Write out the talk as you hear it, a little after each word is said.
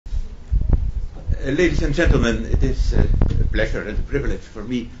Ladies and gentlemen, it is a pleasure and a privilege for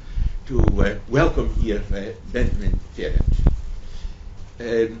me to welcome here Benjamin Ferencz.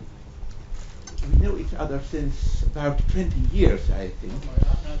 We know each other since about 20 years, I think. Oh,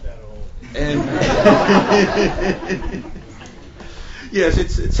 I'm not that old. And yes,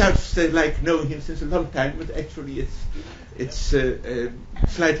 it sounds like knowing him since a long time, but actually it's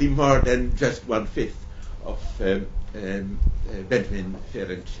slightly more than just 1/5 of Benjamin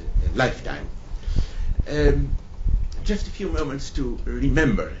Ferencz's lifetime. Just a few moments to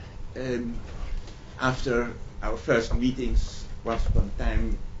remember. After our first meetings, once upon a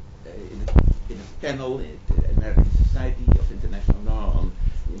time, in a panel at the American Society of International Law on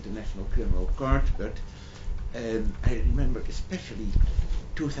the International Criminal Court, but I remember especially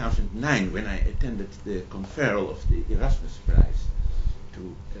 2009 when I attended the conferral of the Erasmus Prize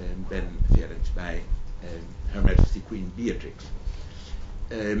to Ben Ferencz by Her Majesty Queen Beatrix.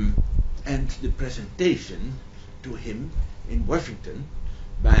 And the presentation to him in Washington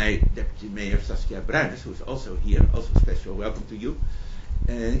by Deputy Mayor Saskia Bruines, who is also here, also special welcome to you,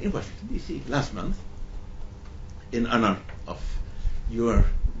 in Washington, D.C. last month, in honor of your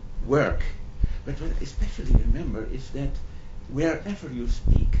work. But what I especially remember is that wherever you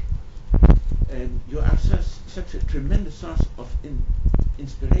speak, you are such a tremendous source of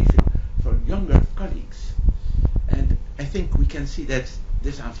inspiration for younger colleagues. And I think we can see that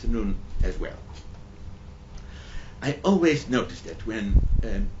this afternoon as well. I always notice that when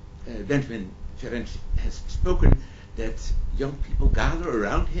Benjamin Ferencz has spoken, that young people gather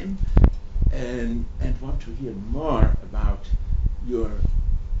around him and want to hear more about your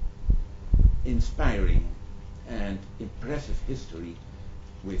inspiring and impressive history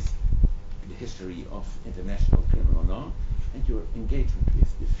with the history of international criminal law and your engagement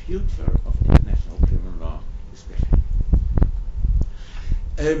with the future of international criminal law especially.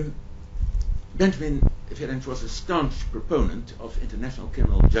 Benjamin Ferencz was a staunch proponent of international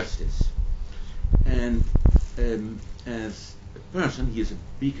criminal justice, and as a person he is a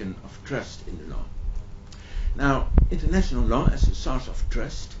beacon of trust in the law. Now, international law as a source of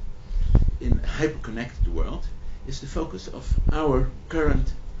trust in a hyper-connected world is the focus of our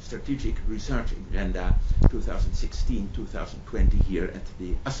current strategic research agenda 2016-2020 here at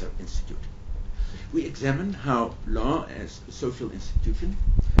the Asser Institute. We examine how law as a social institution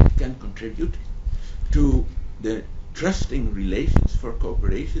can contribute to the trusting relations for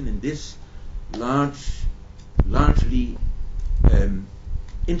cooperation in this largely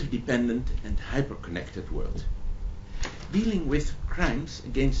interdependent and hyper-connected world. Dealing with crimes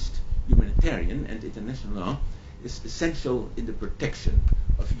against humanitarian and international law is essential in the protection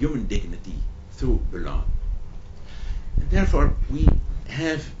of human dignity through the law. And therefore, we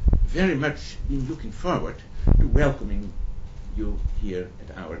have very much been looking forward to welcoming you here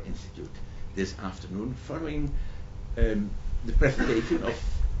at our institute this afternoon, following the presentation of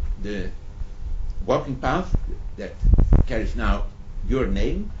the walking path that carries now your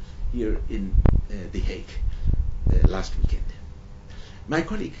name here in The Hague last weekend. My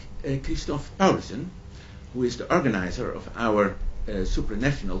colleague Christophe Paulussen, who is the organizer of our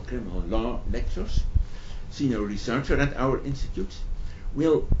supranational criminal law lectures, senior researcher at our institute,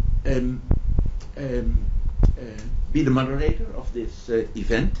 will be the moderator of this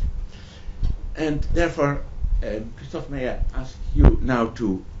event. And therefore, Christophe, may I ask you now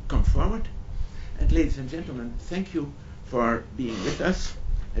to come forward. And ladies and gentlemen, thank you for being with us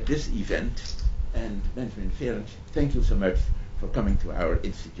at this event. And Benjamin Ferencz, thank you so much for coming to our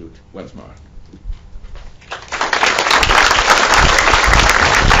institute once more.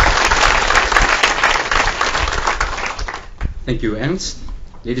 Thank you, Ernst.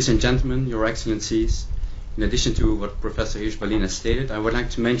 Ladies and gentlemen, Your Excellencies, in addition to what Professor Hirsch-Berlin has stated, I would like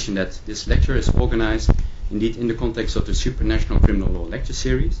to mention that this lecture is organized indeed in the context of the Supranational Criminal Law Lecture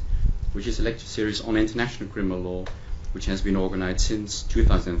Series, which is a lecture series on international criminal law, which has been organized since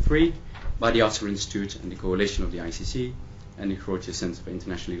 2003 by the Asser Institute and the Coalition of the ICC and the Croatia Center for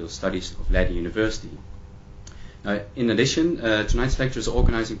International Legal Studies of Leiden University. In addition, tonight's lecture is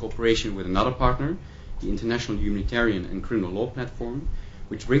organized in cooperation with another partner, the International Humanitarian and Criminal Law Platform,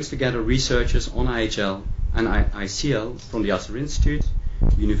 which brings together researchers on IHL and ICL from the Asser Institute,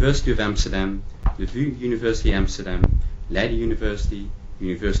 the University of Amsterdam, the VU University Amsterdam, Leiden University,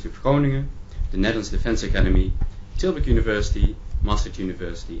 University of Groningen, the Netherlands Defense Academy, Tilburg University, Maastricht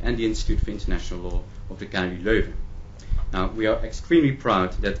University, and the Institute for International Law of the KU Leuven. Now, we are extremely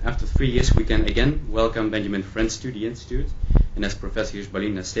proud that after 3 years we can again welcome Benjamin Ferencz to the Institute, and as Professor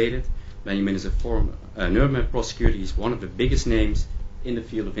Hirsch-Berlin has stated, Benjamin is a former Nuremberg prosecutor. He's one of the biggest names in the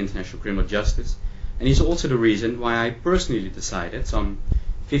field of international criminal justice, and he's also the reason why I personally decided some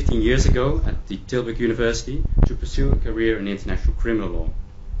 15 years ago at the Tilburg University to pursue a career in international criminal law.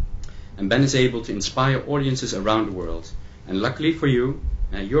 And Ben is able to inspire audiences around the world. And luckily for you,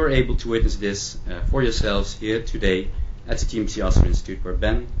 you're able to witness this for yourselves here today at the TMC Oscar Institute, where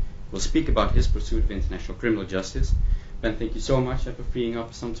Ben will speak about his pursuit of international criminal justice. Ben, thank you so much for freeing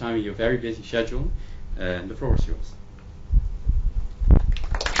up some time in your very busy schedule. The floor is yours. Thank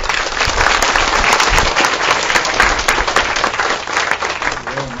you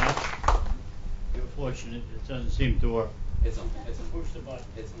very much. You're fortunate. It doesn't seem to work. It's on. Push the button.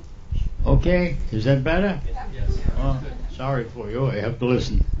 It's on. Okay, is that better? Yes. Sorry for you. I have to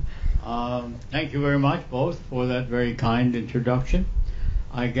listen. Thank you very much, both, for that very kind introduction.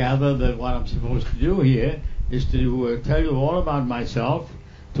 I gather that what I'm supposed to do here is to tell you all about myself,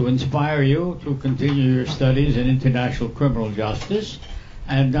 to inspire you to continue your studies in international criminal justice,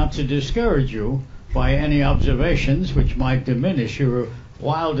 and not to discourage you by any observations which might diminish your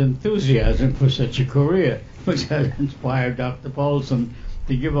wild enthusiasm for such a career, which has inspired Dr. Paulson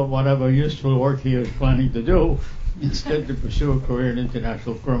to give up whatever useful work he was planning to do, instead to pursue a career in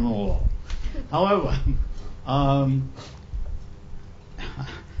international criminal law. However,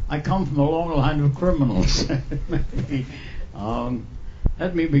 I come from a long line of criminals.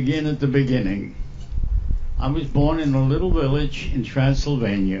 Let me begin at the beginning. I was born in a little village in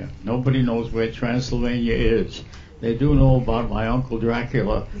Transylvania. Nobody knows where Transylvania is. They do know about my Uncle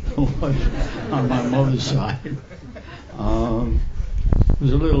Dracula, who was on my mother's side. It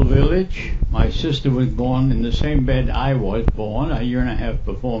was a little village. My sister was born in the same bed I was born, a year and a half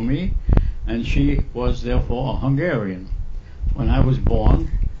before me, and she was therefore a Hungarian. When I was born,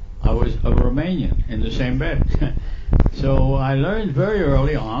 I was a Romanian in the same bed. So I learned very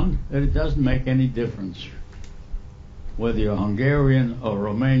early on that it doesn't make any difference whether you're Hungarian or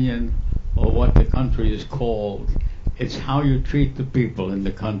Romanian or what the country is called. It's how you treat the people in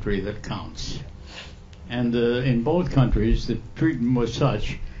the country that counts. And in both countries, the treatment was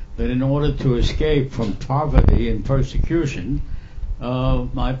such that in order to escape from poverty and persecution,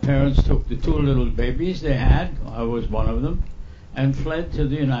 my parents took the two little babies they had, I was one of them, and fled to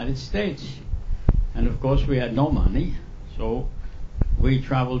the United States. And of course we had no money, so we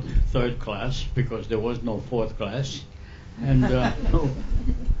traveled third class because there was no fourth class, and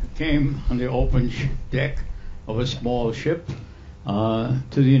came on the open deck of a small ship to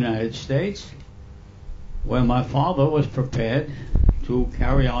the United States, where my father was prepared to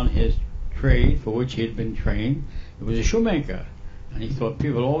carry on his trade for which he had been trained. He was a shoemaker, and he thought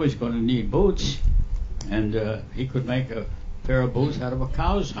people are always going to need boots, and he could make a pair of boots out of a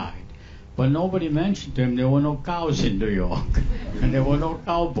cow's hide. But nobody mentioned to him there were no cows in New York, and there were no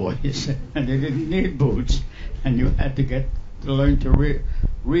cowboys, and they didn't need boots, and you had to learn to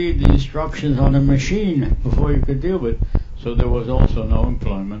read the instructions on a machine before you could deal with it. So there was also no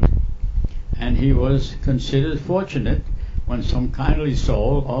employment. And he was considered fortunate when some kindly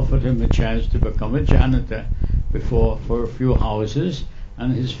soul offered him a chance to become a janitor for a few houses,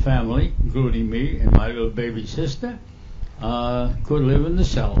 and his family, including me and my little baby sister, could live in the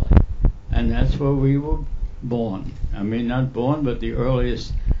cellar. And that's where we were born. I mean, not born, but the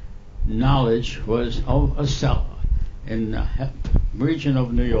earliest knowledge was of a cellar in a region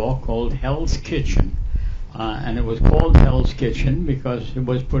of New York called Hell's Kitchen. And it was called Hell's Kitchen because it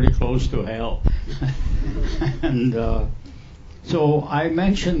was pretty close to hell. And so I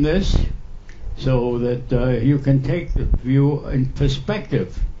mention this so that you can take the view in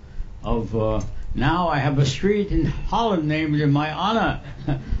perspective of now I have a street in Holland named in my honor.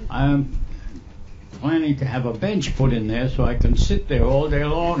 I'm planning to have a bench put in there so I can sit there all day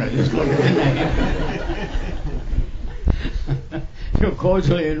long and just look at the name. You're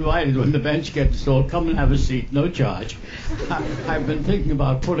cordially invited when the bench gets installed. Come and have a seat, no charge. I've been thinking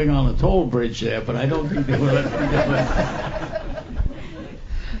about putting on a toll bridge there, but I don't think they will let me do it.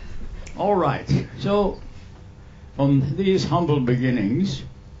 All right, so from these humble beginnings,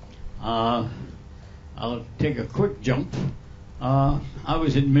 I'll take a quick jump. I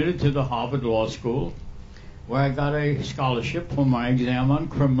was admitted to the Harvard Law School, where I got a scholarship for my exam on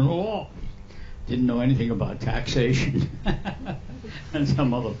criminal law. Didn't know anything about taxation and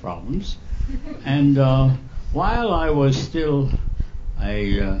some other problems. And while I was still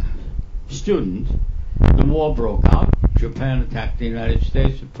a student, the war broke out. Japan attacked the United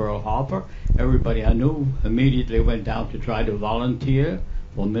States at Pearl Harbor. Everybody I knew immediately went out to try to volunteer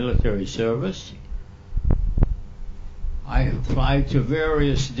for military service. I applied to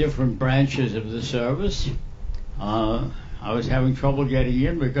various different branches of the service. I was having trouble getting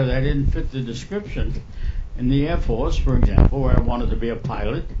in because I didn't fit the description. In the Air Force, for example, where I wanted to be a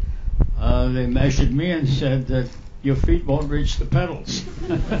pilot, they measured me and said that your feet won't reach the pedals.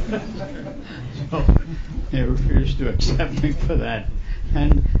 So they refused to accept me for that.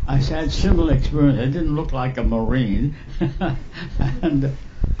 And I had similar experience. I didn't look like a Marine.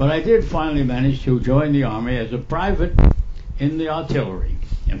 But I did finally manage to join the Army as a private in the artillery.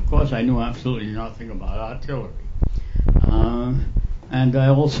 And of course, I knew absolutely nothing about artillery. And I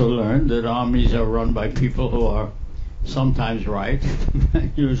also learned that armies are run by people who are sometimes right,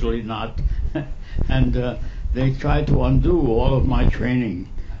 usually not. And they tried to undo all of my training.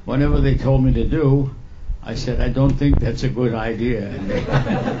 Whatever they told me to do, I said, I don't think that's a good idea. And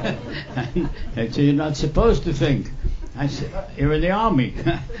they said, you're not supposed to think. I said, you're in the Army.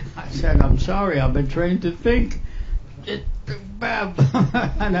 I said, I'm sorry, I've been trained to think.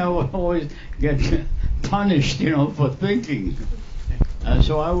 And I would always get punished, for thinking.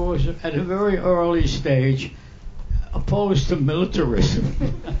 So I was, at a very early stage, opposed to militarism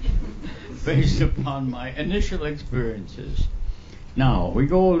based upon my initial experiences. Now, we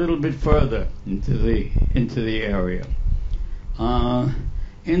go a little bit further into the area.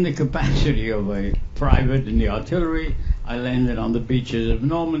 In the capacity of a private in the artillery, I landed on the beaches of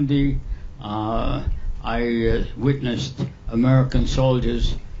Normandy. I witnessed American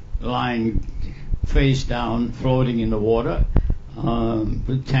soldiers lying face down, floating in the water,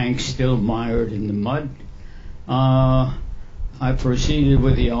 with tanks still mired in the mud. I proceeded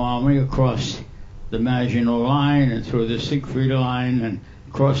with the army across the Maginot Line and through the Siegfried Line and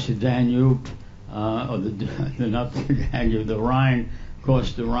across the Danube, not the Danube, the Rhine,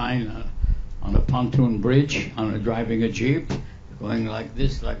 across the Rhine on a pontoon bridge, driving a jeep, going like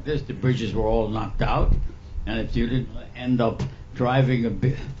this. The bridges were all knocked out, and if you didn't end up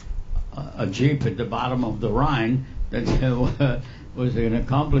driving a jeep at the bottom of the Rhine, that was an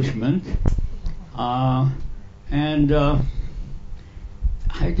accomplishment. And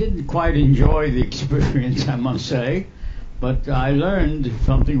I didn't quite enjoy the experience, I must say, but I learned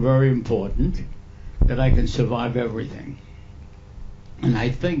something very important, that I can survive everything. And I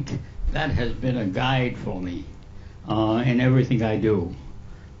think that has been a guide for me in everything I do.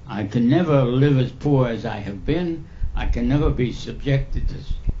 I can never live as poor as I have been. I can never be subjected to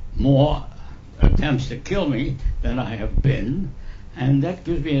more attempts to kill me than I have been. And that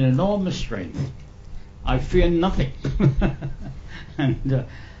gives me an enormous strength. I fear nothing. And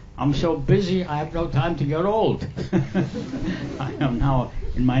I'm so busy, I have no time to get old. I am now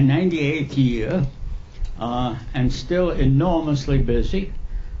in my 98th year and still enormously busy.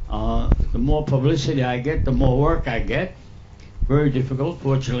 The more publicity I get, the more work I get. Very difficult.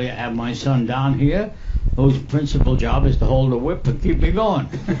 Fortunately, I have my son down here, whose principal job is to hold the whip and keep me going.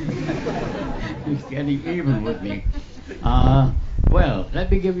 He's getting even with me. Well,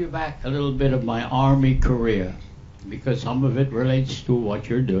 let me give you back a little bit of my Army career, because some of it relates to what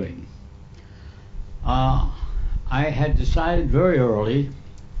you're doing. I had decided very early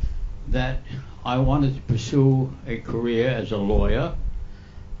that I wanted to pursue a career as a lawyer.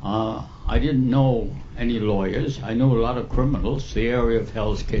 I didn't know any lawyers. I knew a lot of criminals. The area of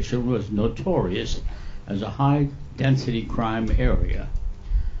Hell's Kitchen was notorious as a high-density crime area.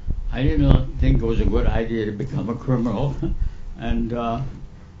 I didn't think it was a good idea to become a criminal. And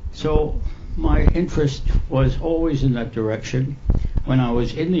so my interest was always in that direction. When I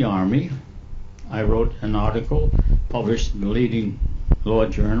was in the Army, I wrote an article published in the leading law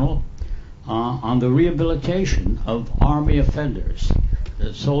journal on the rehabilitation of Army offenders,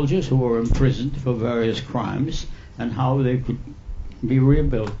 the soldiers who were imprisoned for various crimes, and how they could be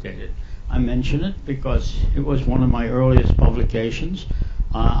rehabilitated. I mention it because it was one of my earliest publications.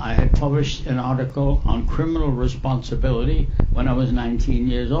 I had published an article on criminal responsibility when I was 19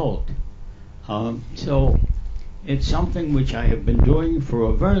 years old. So it's something which I have been doing for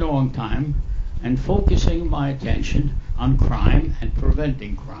a very long time, and focusing my attention on crime and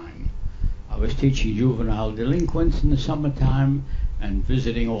preventing crime. I was teaching juvenile delinquents in the summertime and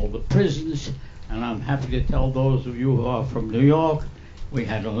visiting all the prisons, and I'm happy to tell those of you who are from New York, we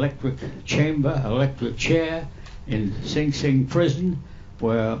had an electric chair in Sing Sing prison,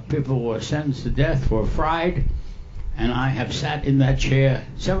 where people were sentenced to death, were fried, and I have sat in that chair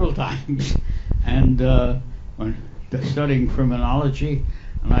several times, and when studying criminology,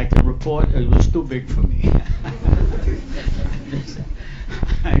 and I can report it was too big for me.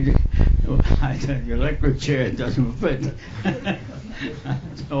 I said, the electric chair doesn't fit.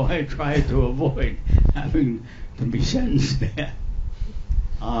 So I tried to avoid having to be sentenced there.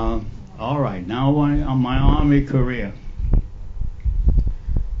 All right, now on my Army career.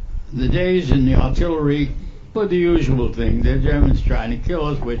 The days in the artillery were the usual thing. The Germans trying to kill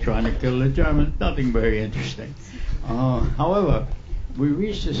us, we're trying to kill the Germans. Nothing very interesting. However, we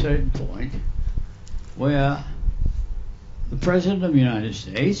reached a certain point where the President of the United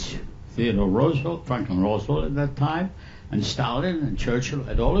States, Theodore Roosevelt, Franklin Roosevelt at that time, and Stalin and Churchill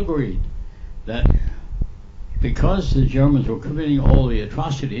had all agreed that because the Germans were committing all the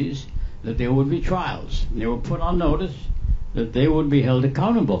atrocities, that there would be trials. And they were put on notice that they would be held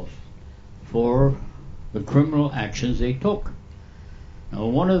accountable for the criminal actions they took. Now,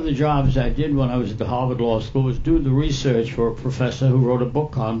 one of the jobs I did when I was at the Harvard Law School was do the research for a professor who wrote a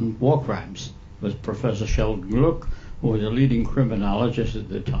book on war crimes. It was Professor Sheldon Gluck, who was a leading criminologist at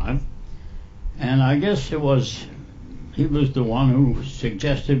the time. And I guess he was the one who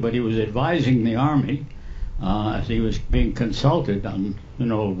suggested, but he was advising the Army as he was being consulted on,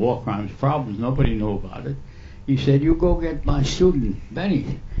 war crimes problems. Nobody knew about it. He said, "You go get my student,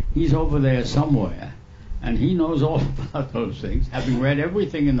 Benny. He's over there somewhere, and he knows all about those things, having read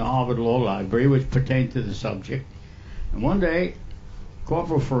everything in the Harvard Law Library which pertained to the subject." And one day,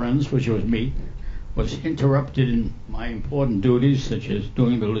 Corporal Ferencz, which was me, was interrupted in my important duties, such as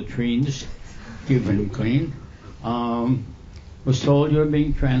doing the latrines, keeping them clean, was told, "You're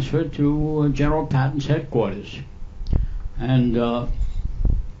being transferred to General Patton's headquarters." And I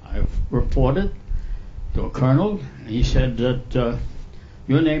reported to a colonel, and he said that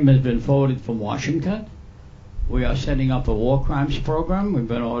your name has been forwarded from Washington. We are setting up a war crimes program. We've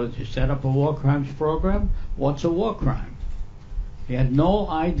been ordered to set up a war crimes program. What's a war crime? He had no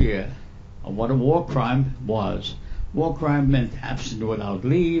idea of what a war crime was. War crime meant absent without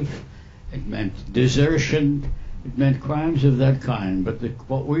leave. It meant desertion. It meant crimes of that kind. But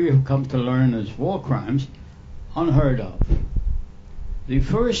what we have come to learn as war crimes, unheard of. The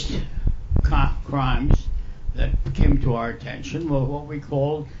first crimes that came to our attention were what we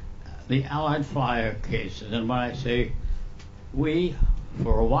called the Allied flyer cases. And when I say we,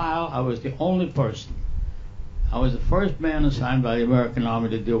 for a while, I was the only person. I was the first man assigned by the American Army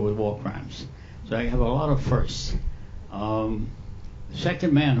to deal with war crimes. So I have a lot of firsts. The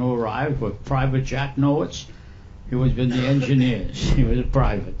second man who arrived was Private Jack Nowitz. He was in the engineers. He was a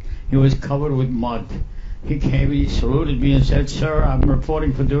private. He was covered with mud. He came, he saluted me and said, "Sir, I'm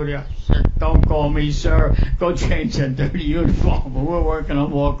reporting for duty." I said, "Don't call me sir. Go change that dirty uniform. We're working on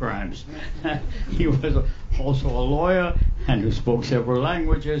war crimes." He was also a lawyer and who spoke several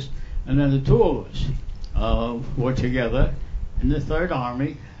languages. And then the two of us were together in the Third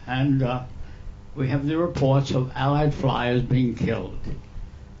Army, and we have the reports of Allied flyers being killed.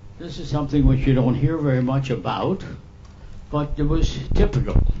 This is something which you don't hear very much about, but it was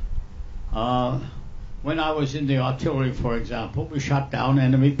typical. When I was in the artillery, for example, we shot down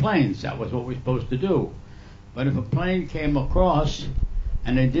enemy planes. That was what we were supposed to do. But if a plane came across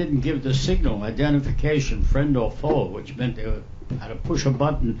and they didn't give the signal, identification, friend or foe, which meant they had to push a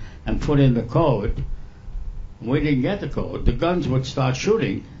button and put in the code, we didn't get the code, the guns would start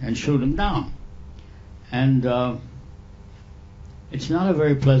shooting and shoot them down. And it's not a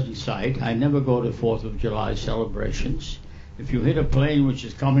very pleasant sight. I never go to 4th of July celebrations. If you hit a plane which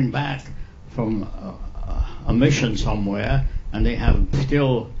is coming back from a mission somewhere and they have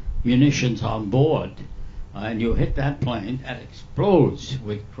still munitions on board, and you hit that plane, that explodes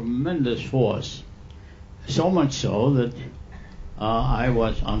with tremendous force. So much so that I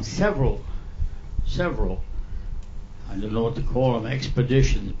was on several, I don't know what to call them,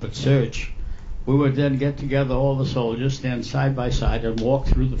 expeditions, but search. We would then get together, all the soldiers, stand side by side and walk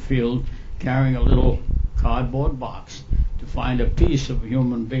through the field carrying a little cardboard box to find a piece of a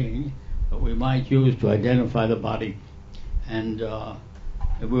human being that we might use to identify the body. And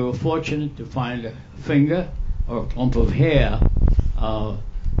we were fortunate to find a finger or a clump of hair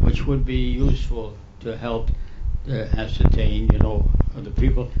which would be useful to help ascertain, the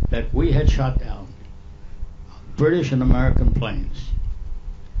people that we had shot down, British and American planes.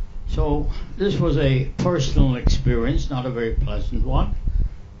 So this was a personal experience, not a very pleasant one,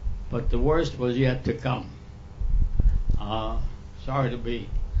 but the worst was yet to come. Sorry to be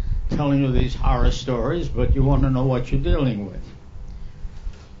telling you these horror stories, but you want to know what you're dealing with.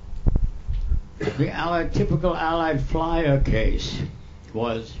 The typical Allied flyer case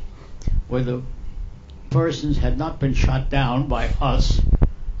was where the persons had not been shot down by us,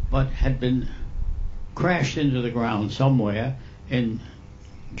 but had been crashed into the ground somewhere in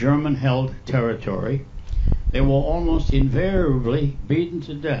German-held territory. They were almost invariably beaten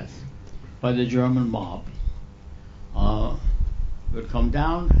to death by the German mob. Would come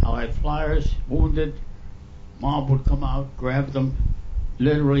down, Allied flyers, wounded, mob would come out, grab them,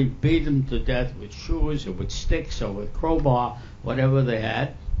 literally beat them to death with shoes or with sticks or with crowbar, whatever they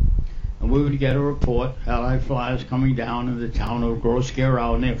had. And we would get a report, Allied flyers coming down in the town of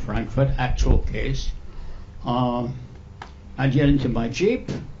Groß-Gerau near Frankfurt, actual case. I'd get into my Jeep,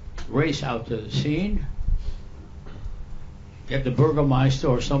 race out to the scene, get the Burgermeister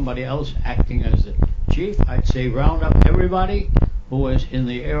or somebody else acting as the chief. I'd say round up everybody who was in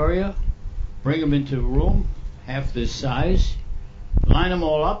the area, bring them into a room, half this size, line them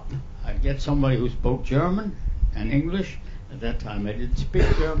all up. I'd get somebody who spoke German and English. At that time I didn't speak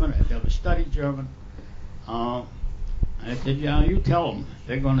German, I'd never studied German. I said, yeah, you tell them.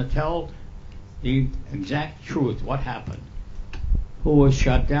 They're going to tell the exact truth, what happened. Who was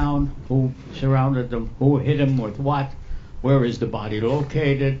shot down, who surrounded them, who hit him with what, where is the body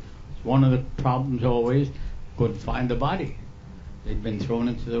located. It's one of the problems always, couldn't find the body. They'd been thrown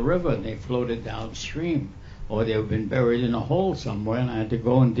into the river and they floated downstream, or they'd been buried in a hole somewhere and I had to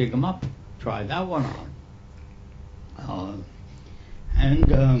go and dig them up. Try that one on.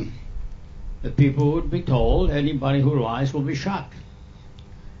 The people would be told, anybody who lies will be shot.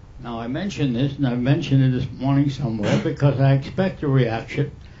 Now I mention this, and I mentioned it this morning somewhere, because I expect a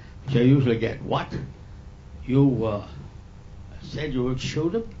reaction, which I usually get. What? You said you would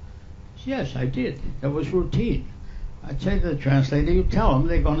shoot him? Yes, I did. That was routine. I'd say to the translator, you tell them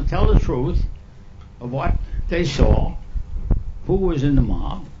they're going to tell the truth of what they saw, who was in the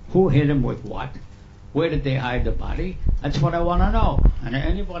mob, who hit him with what, where did they hide the body. That's what I want to know. And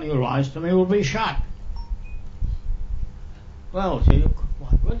anybody who lies to me will be shot. Well, so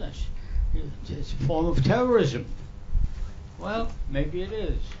my goodness, it's a form of terrorism. Well, maybe it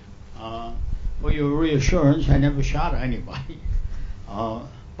is. For your reassurance, I never shot anybody.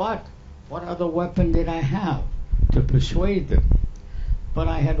 But what other weapon did I have to persuade them? But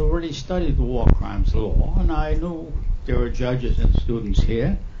I had already studied the war crimes law, and I knew there were judges and students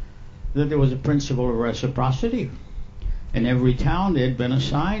here, that there was a principle of reciprocity. In every town there had been a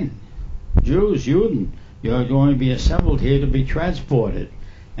sign, Jews, Juden, you're going to be assembled here to be transported.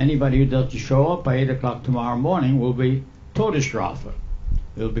 Anybody who doesn't show up by 8 o'clock tomorrow morning will be Todesstrafe.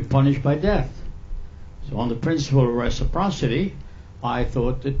 They'll be punished by death. So on the principle of reciprocity, I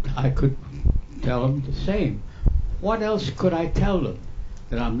thought that I could tell them the same. What else could I tell them?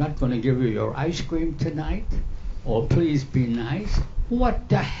 That I'm not going to give you your ice cream tonight? Or please be nice? What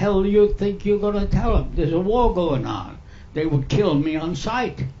the hell do you think you're going to tell them? There's a war going on. They would kill me on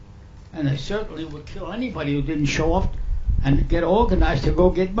sight. And they certainly would kill anybody who didn't show up and get organized to go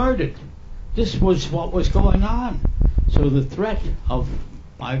get murdered. This was what was going on. So the threat of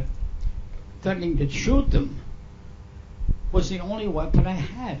my threatening to shoot them was the only weapon I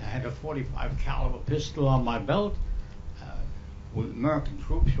had. I had a .45 caliber pistol on my belt. American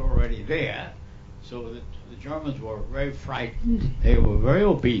troops were already there, so that the Germans were very frightened. They were very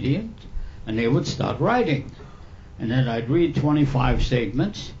obedient, and they would start writing. And then I'd read 25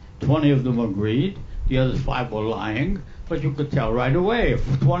 statements. 20 of them agreed. The other 5 were lying. But you could tell right away.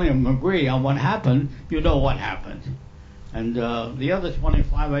 If 20 of them agree on what happened, you know what happened. And the other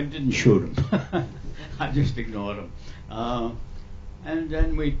 25, I didn't shoot them. I just ignored them. And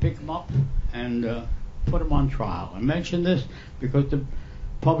then we'd pick them up and put them on trial. I mention this because the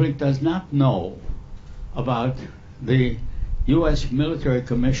public does not know about the U.S. Military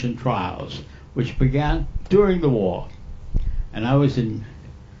Commission trials, which began during the war. And I was in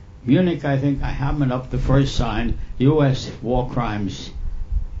Munich, I think. I hammered up the first sign, U.S. War Crimes,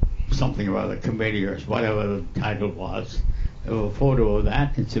 something or other, committee or whatever the title was. There was a photo of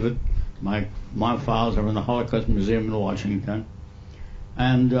that. It's my files are in the Holocaust Museum in Washington.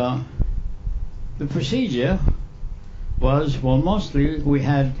 And the procedure was, well, mostly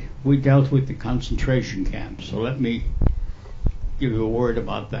we dealt with the concentration camps. So let me give you a word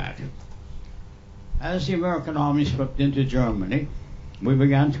about that. As the American army swept into Germany, we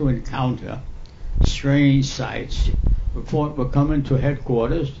began to encounter strange sights. Report were coming to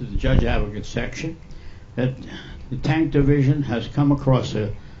headquarters, to the Judge Advocate section, that the tank division has come across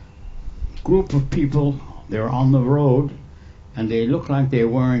a group of people. They're on the road, and they look like they're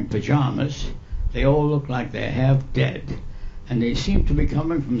wearing pajamas. They all look like they're half dead, and they seem to be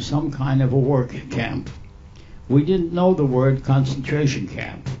coming from some kind of a work camp. We didn't know the word concentration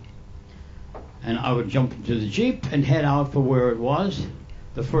camp. And I would jump into the Jeep and head out for where it was.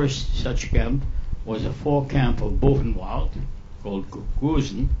 The first such camp was a 4 camp of Buchenwald called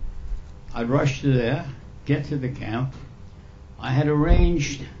Gusen. I'd rush to there, get to the camp. I had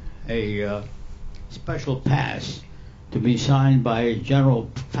arranged a special pass to be signed by General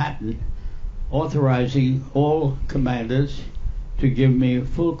Patton, authorizing all commanders to give me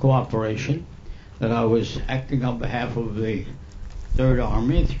full cooperation, that I was acting on behalf of the Third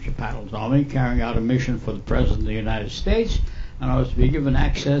Army, Patton's Army, carrying out a mission for the President of the United States, and I was to be given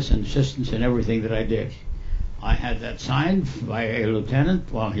access and assistance in everything that I did. I had that signed by a lieutenant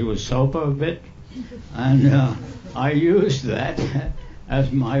while he was sober a bit, and I used that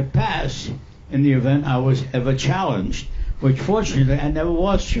as my pass in the event I was ever challenged. which fortunately I never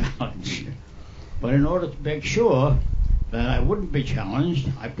was challenged. But in order to make sure that I wouldn't be challenged,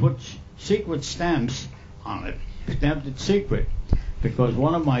 I put secret stamps on it, stamped it secret, because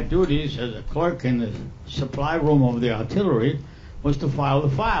one of my duties as a clerk in the supply room of the artillery was to file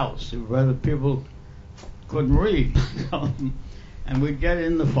the files, whether people couldn't read. And we'd get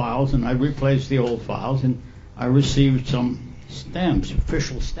in the files, and I'd replace the old files, and I received some stamps,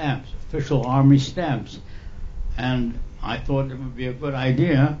 official army stamps. And I thought it would be a good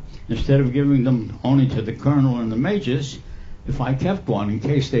idea, instead of giving them only to the colonel and the majors, if I kept one in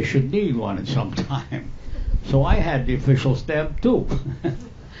case they should need one at some time. So I had the official stamp too,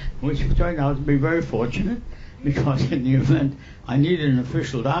 which turned out to be very fortunate, because in the event I needed an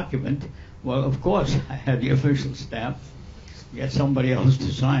official document, well, of course, I had the official stamp, get somebody else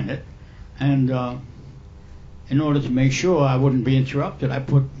to sign it, and in order to make sure I wouldn't be interrupted, I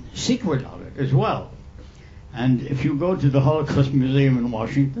put secret on it as well. And if you go to the Holocaust Museum in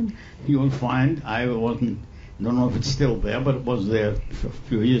Washington, you will find, I don't know if it's still there, but it was there a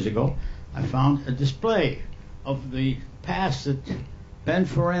few years ago, I found a display of the pass that Ben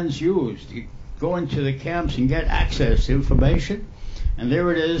Ferencz used to go into the camps and get access to information. And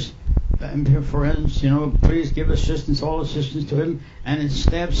there it is, Ben Ferencz, please give assistance, all assistance to him, and it's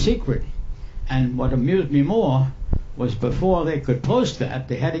stamped secret. And what amused me more was before they could post that,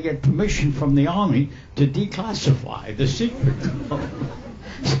 they had to get permission from the Army to declassify the secret.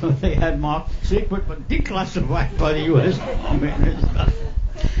 So they had marked secret but declassified by the U.S. Army and stuff.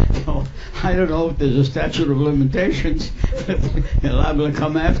 So I don't know if there's a statute of limitations. They're liable to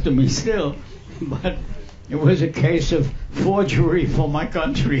come after me still. But it was a case of forgery for my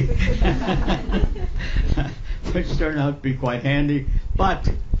country, which turned out to be quite handy.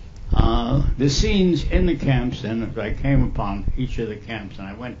 But the scenes in the camps, and I came upon each of the camps, and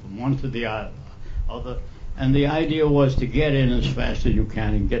I went from one to the other, and the idea was to get in as fast as you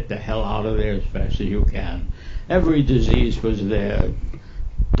can and get the hell out of there as fast as you can. Every disease was there,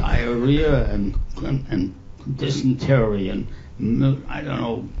 diarrhea and dysentery and I don't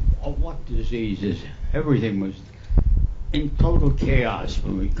know what diseases. Everything was in total chaos.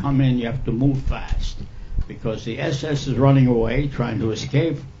 When we come in, you have to move fast because the SS is running away, trying to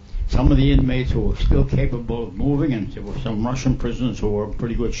escape. Some of the inmates who were still capable of moving, and there were some Russian prisoners who were in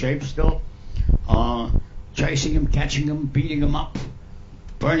pretty good shape still, chasing them, catching them, beating them up,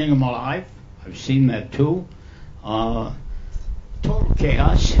 burning them alive. I've seen that too. Total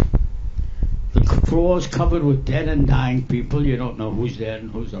chaos. The floors covered with dead and dying people. You don't know who's dead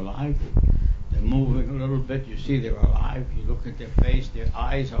and who's alive. They're moving a little bit. You see they're alive. You look at their face. Their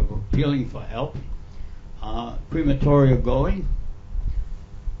eyes are appealing for help. Crematoria going.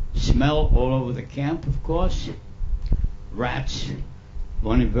 Smell all over the camp, of course. Rats.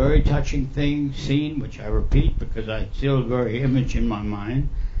 One very touching scene, which I repeat because I still very image in my mind.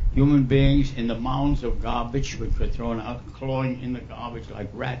 Human beings in the mounds of garbage which were thrown out, clawing in the garbage like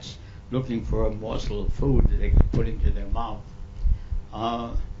rats, looking for a morsel of food that they could put into their mouth.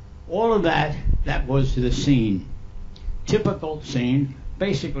 All of that was the scene. Typical scene,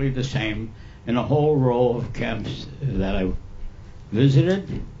 basically the same in a whole row of camps that I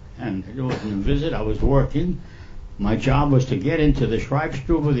visited. And it wasn't a visit, I was working. My job was to get into the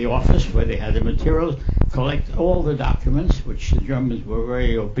Schreibstube, the office where they had the materials, collect all the documents, which the Germans were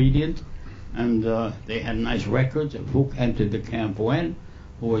very obedient, and they had nice records of who entered the camp when,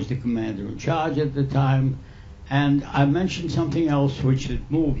 who was the commander in charge at the time. And I mentioned something else which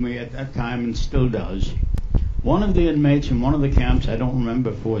had moved me at that time and still does. One of the inmates in one of the camps, I don't remember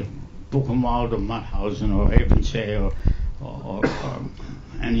if it was Buchenwald or Mauthausen or Ebensee or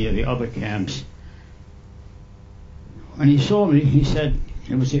any of the other camps. When he saw me, he said,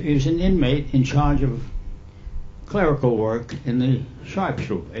 he was an inmate in charge of clerical work in the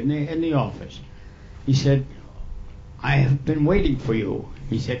Schreibstube, in the office. He said, I have been waiting for you.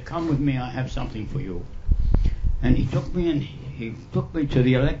 He said, come with me, I have something for you. And he took me to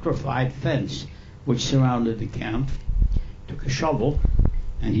the electrified fence which surrounded the camp, took a shovel,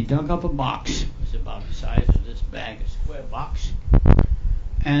 and he dug up a box. It was about the size of this bag, a square box,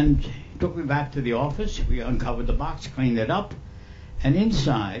 and took me back to the office. We uncovered the box, cleaned it up, and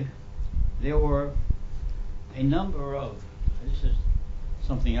inside there were a number of, this is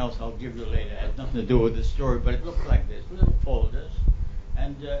something else I'll give you later, it has nothing to do with the story, but it looked like this, little folders,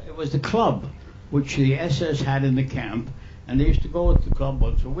 and it was the club which the SS had in the camp, and they used to go to the club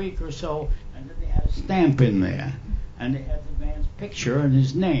once a week or so, and then they had a stamp in there, and they had the man's picture and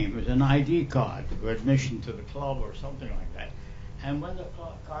his name. It was an ID card for admission to the club or something like that. And when the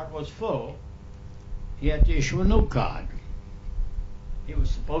card was full, he had to issue a new card. He was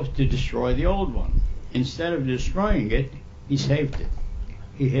supposed to destroy the old one. Instead of destroying it, he saved it.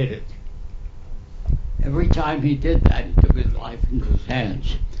 He hid it. Every time he did that, he took his life into his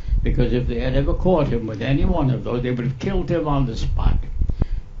hands. Because if they had ever caught him with any one of those, they would have killed him on the spot.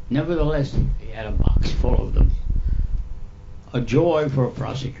 Nevertheless, he had a box full of them. A joy for a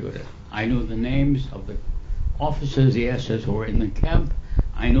prosecutor. I knew the names of the officers, the SS who were in the camp.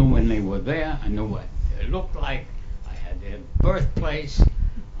 I knew when they were there. I knew what they looked like. I had their birthplace.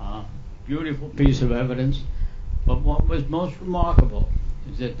 Beautiful piece of evidence. But what was most remarkable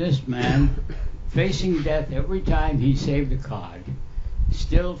is that this man, facing death every time he saved a card,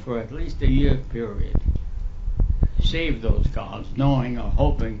 still for at least a year period, saved those cards, knowing or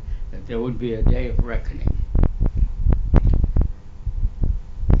hoping that there would be a day of reckoning.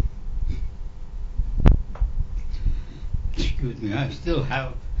 Excuse me, I still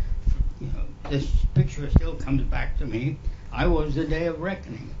have, this picture still comes back to me. I was the day of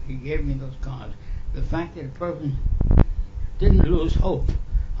reckoning. He gave me those cards. The fact that a person didn't lose hope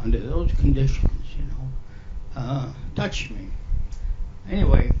under those conditions, touched me.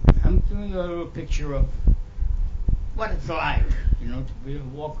 Anyway, I'm giving you a little picture of what it's like, to be a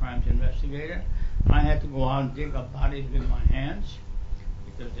war crimes investigator. I had to go out and dig up bodies with my hands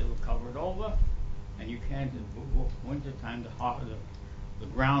because they were covered over, and you can't, in winter time, the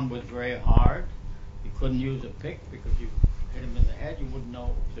ground was very hard. You couldn't use a pick because you hit him in the head, you wouldn't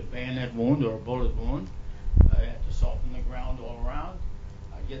know if it was a bayonet wound or a bullet wound. I had to soften the ground all around.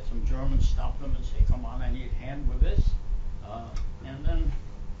 I'd get some Germans, stop them and say, come on, I need a hand with this. And then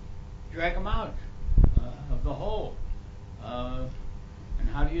drag them out of the hole. And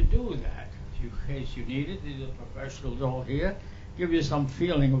how do you do that? In case you need it, these are professionals all here. Give you some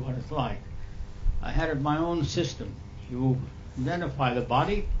feeling of what it's like. I had my own system. You identify the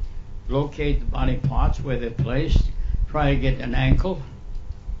body, locate the body parts where they're placed, try to get an ankle,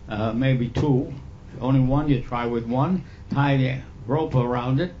 maybe two. If only one, you try with one, tie the rope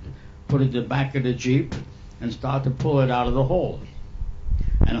around it, put it in the back of the Jeep, and start to pull it out of the hole.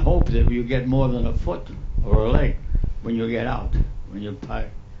 And hope that you get more than a foot or a leg when you get out, when you tie.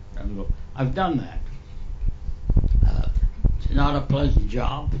 I've done that. It's not a pleasant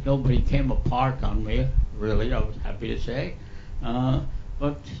job. Nobody came apart on me, really, I was happy to say.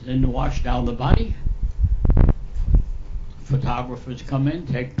 But then you wash down the body. Photographers come in,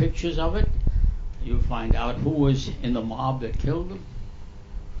 take pictures of it. You find out who was in the mob that killed them.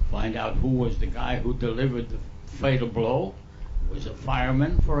 Find out who was the guy who delivered the fatal blow. It was a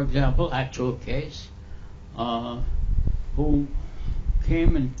fireman, for example, actual case, who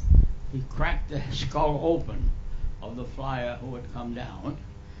came and he cracked the skull open of the flyer who had come down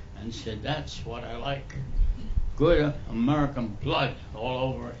and said, that's what I like. Good American blood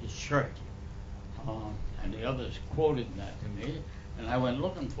all over his shirt. And the others quoted that to me, and I went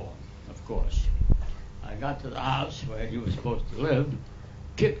looking for him, of course. I got to the house where he was supposed to live,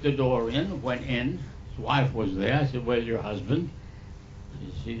 kicked the door in, went in. His wife was there. I said, where's your husband?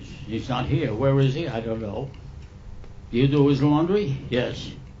 He's not here. Where is he? I don't know. Do you do his laundry?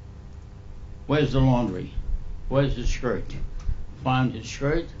 Yes. Where's the laundry? Where's his shirt? Found his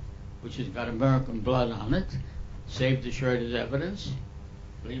shirt, which has got American blood on it. Saved the shirt as evidence.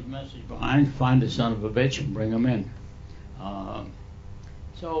 Leave a message behind. Find the son of a bitch and bring him in.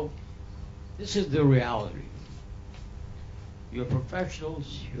 So this is the reality. You're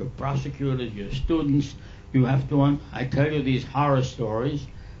professionals, you're prosecutors, you're students. You have to, I tell you these horror stories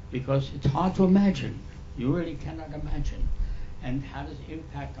because it's hard to imagine. You really cannot imagine. And how does it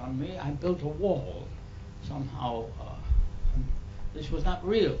impact on me? I built a wall. Somehow, this was not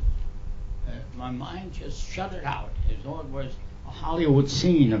real. My mind just shut it out as though it was a Hollywood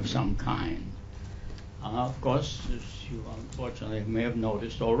scene of some kind. Of course, as you unfortunately may have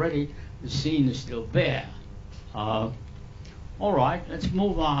noticed already, the scene is still there. All right, let's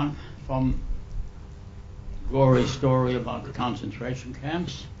move on from the gory story about the concentration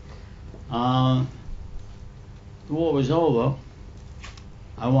camps. The war was over.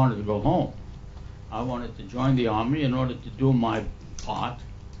 I wanted to go home. I wanted to join the army in order to do my part.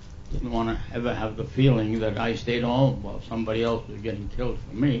 Didn't want to ever have the feeling that I stayed home while somebody else was getting killed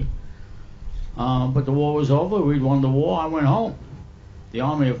for me. But the war was over. We'd won the war. I went home. The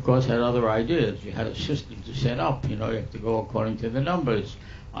army, of course, had other ideas. You had a system to set up. You have to go according to the numbers.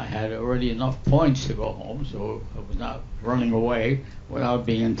 I had already enough points to go home, so I was not running away without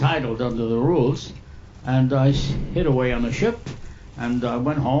being entitled under the rules. And I hid away on a ship, and I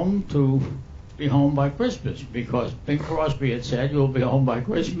went home to be home by Christmas, because Bing Crosby had said, you'll be home by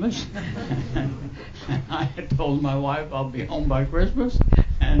Christmas. And I had told my wife I'll be home by Christmas,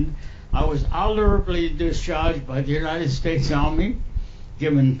 and I was honorably discharged by the United States Army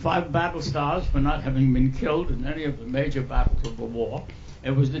given 5 battle stars for not having been killed in any of the major battles of the war.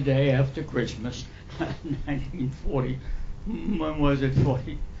 It was the day after Christmas, 1940. When was it?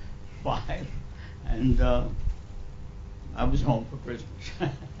 45. And I was home for Christmas.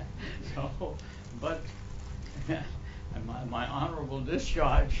 So, but my honorable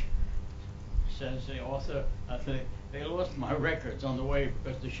discharge, says the author, they lost my records on the way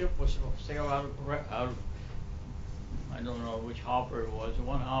because the ship was supposed to sail out of I don't know which harbor it was,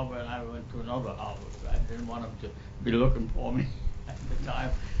 one harbor, and I went to another harbor. I didn't want them to be looking for me at the time.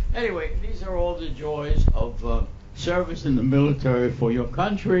 Anyway, these are all the joys of service in the military for your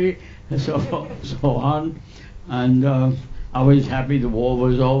country, and so on. And I was happy the war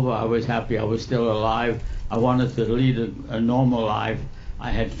was over. I was happy I was still alive. I wanted to lead a normal life.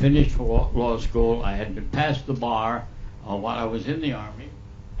 I had finished law school. I had been passed the bar while I was in the Army,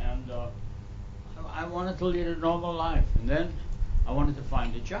 and I wanted to lead a normal life. And then I wanted to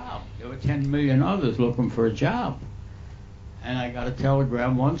find a job. There were 10 million others looking for a job. And I got a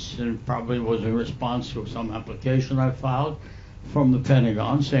telegram once, and it probably was a response to some application I filed from the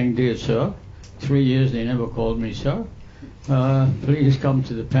Pentagon saying, "Dear sir, 3 years they never called me sir. Please come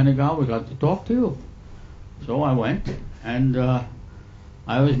to the Pentagon. We'd like to talk to you." So I went, and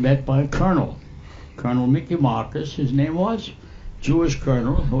I was met by a colonel, Colonel Mickey Marcus, his name was, Jewish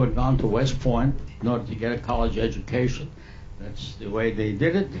colonel who had gone to West Point in order to get a college education. That's the way they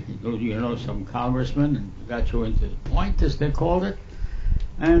did it. You know, some congressman and got you into the point, as they called it.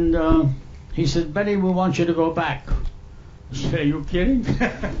 And he said, "Betty, we want you to go back." I said, "Are you kidding?"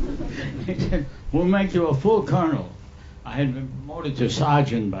 He said, "We'll make you a full colonel." I had been promoted to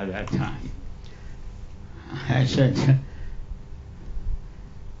sergeant by that time. I said,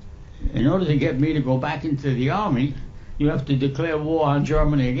 "In order to get me to go back into the Army, you have to declare war on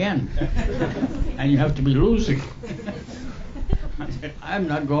Germany again. And you have to be losing." I said, "I'm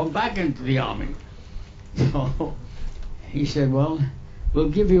not going back into the Army." So he said, "Well, we'll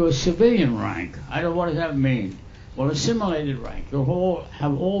give you a civilian rank." I don't know, what does that mean? Well, assimilated rank. You'll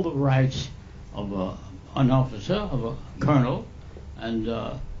have all the rights of an officer, of a colonel. And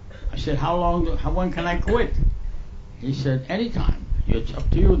I said, when can I quit? He said, "Anytime. It's up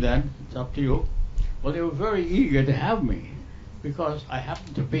to you then. It's up to you." Well, they were very eager to have me because I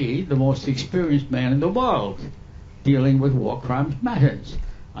happened to be the most experienced man in the world dealing with war crimes matters.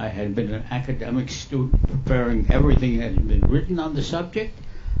 I had been an academic student preparing everything that had been written on the subject.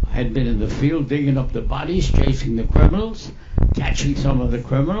 I had been in the field digging up the bodies, chasing the criminals, catching some of the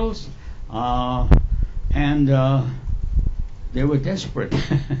criminals, and they were desperate.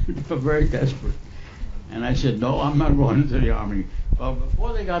 They were very desperate. And I said, "No, I'm not going into the Army." Well,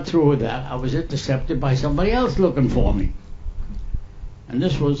 before they got through with that, I was intercepted by somebody else looking for me. And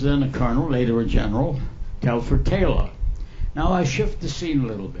this was then a colonel, later a general, Telford Taylor. Now I shift the scene a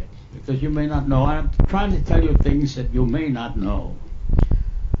little bit, because you may not know. I'm trying to tell you things that you may not know.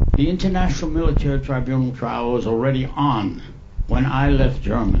 The International Military Tribunal trial was already on when I left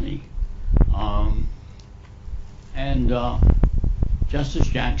Germany. Justice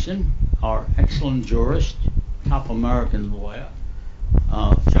Jackson, our excellent jurist, top American lawyer,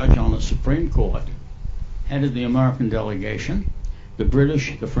 judge on the Supreme Court, headed the American delegation. The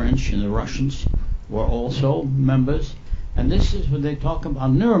British, the French, and the Russians were also members. And this is when they talk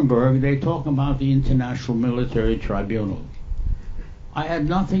about Nuremberg, they talk about the International Military Tribunal. I had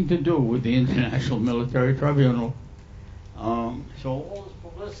nothing to do with the International Military Tribunal. So all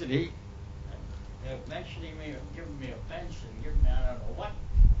this publicity, they're mentioning me, giving me a pension, giving me I don't know what,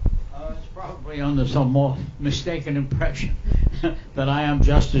 it's probably under some more mistaken impression that I am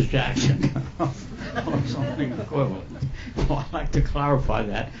Justice Jackson or something equivalent. So I'd like to clarify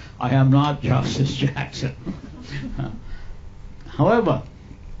that. I am not Justice Jackson. However,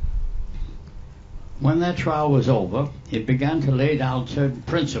 when that trial was over, it began to lay down certain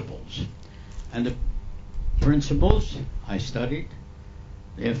principles. And the principles I studied,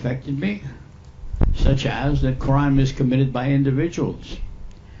 they affected me, such as that crime is committed by individuals,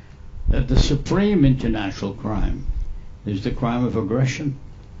 that the supreme international crime is the crime of aggression.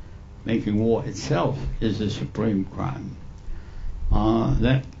 Making war itself is the supreme crime.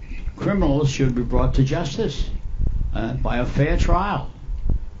 That criminals should be brought to justice by a fair trial,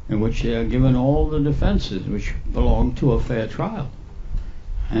 in which they are given all the defenses which belong to a fair trial.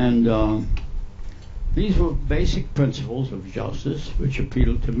 And these were basic principles of justice which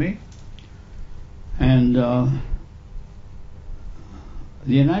appealed to me. And the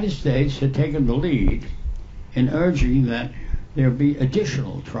United States had taken the lead in urging that there be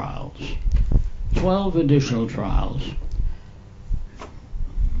additional trials, 12 additional trials,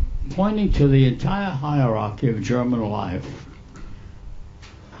 pointing to the entire hierarchy of German life.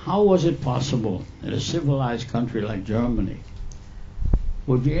 how was it possible that a civilized country like Germany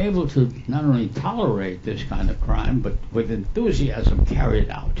would be able to not only tolerate this kind of crime, but with enthusiasm carry it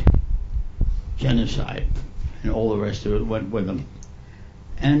out? Genocide and all the rest of it went with them.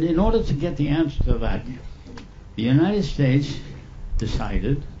 And in order to get the answer to that, the United States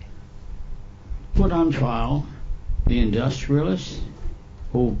decided to put on trial the industrialists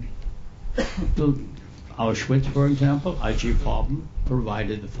who built Auschwitz, for example. I.G. Farben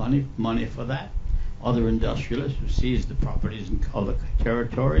provided the money for that. Other industrialists who seized the properties in other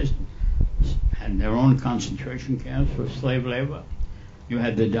territories had their own concentration camps for slave labor. You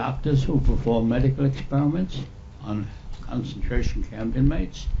had the doctors who performed medical experiments on concentration camp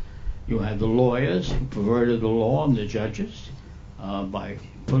inmates. You had the lawyers who perverted the law and the judges by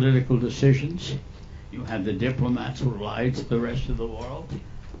political decisions. You had the diplomats who lied to the rest of the world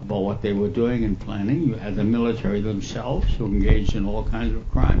about what they were doing and planning. You had the military themselves who engaged in all kinds of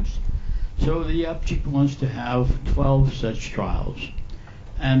crimes. So the object was to have 12 such trials.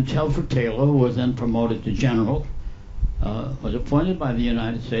 And Telford Taylor, who was then promoted to general, was appointed by the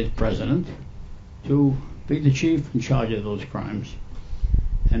United States President to be the chief in charge of those crimes.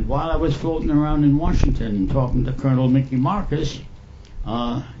 And while I was floating around in Washington and talking to Colonel Mickey Marcus,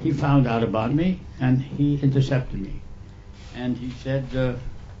 he found out about me and he intercepted me. And he said,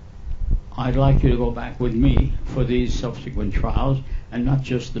 I'd like you to go back with me for these subsequent trials, and not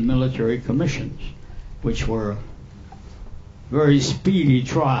just the military commissions, which were very speedy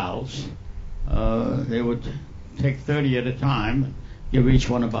trials. They would take 30 at a time, give each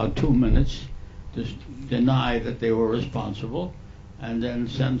one about 2 minutes to deny that they were responsible, and then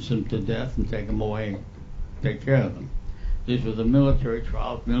sentence them to death and take them away, take care of them. These were the military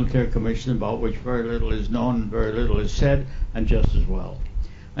trials, military commissions, about which very little is known and very little is said, and just as well.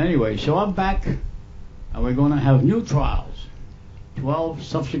 Anyway, so I'm back, and we're going to have new trials, 12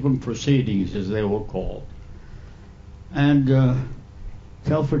 subsequent proceedings, as they were called. And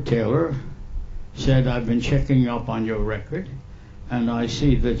Telford Taylor said, I've been checking up on your record, and I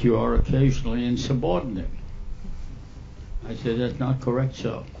see that you are occasionally insubordinate. I said, that's not correct,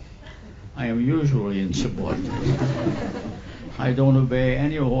 sir. I am usually insubordinate. I don't obey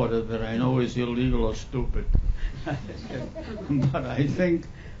any order that I know is illegal or stupid. But I think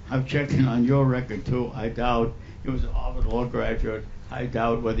I'm checking on your record too. I doubt, he was a Harvard Law graduate, I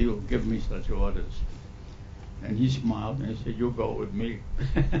doubt whether you'll give me such orders. And he smiled and he said, you go with me.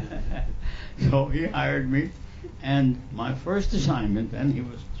 So he hired me. And my first assignment, and he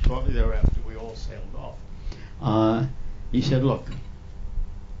was shortly thereafter, we all sailed off. He said, look,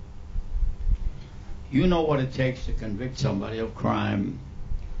 you know what it takes to convict somebody of crime.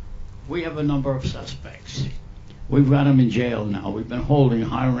 We have a number of suspects. We've got them in jail now. We've been holding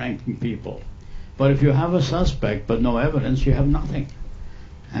high-ranking people. But if you have a suspect but no evidence, you have nothing.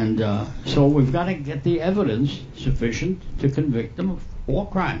 And so we've got to get the evidence sufficient to convict them of all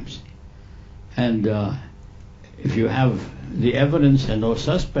crimes. And if you have the evidence and no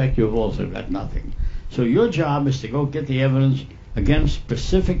suspect, you've also got nothing. So your job is to go get the evidence against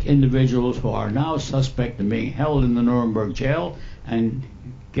specific individuals who are now suspect in being held in the Nuremberg jail, and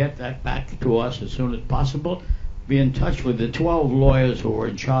get that back to us as soon as possible. Be in touch with the 12 lawyers who were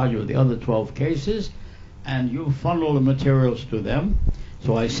in charge of the other 12 cases, and you funnel the materials to them.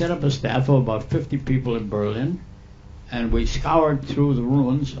 So I set up a staff of about 50 people in Berlin, and we scoured through the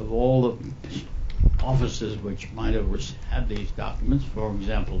ruins of all the offices which might have had these documents. For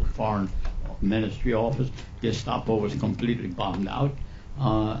example, the Foreign Ministry office, Gestapo was completely bombed out,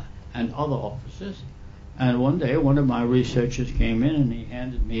 and other offices. And one day, one of my researchers came in and he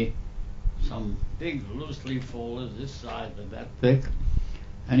handed me some big loose leaf folders this size and that thick,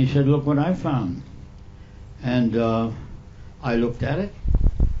 and he said, look what I found. And I looked at it.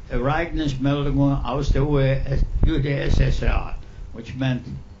 Ereignismeldungen aus der UdSSR, which meant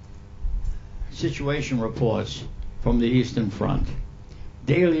situation reports from the Eastern Front.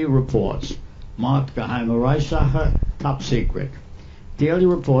 Daily reports, marked Geheime Reichssache, top secret. Daily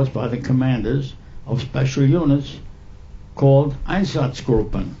reports by the commanders of special units called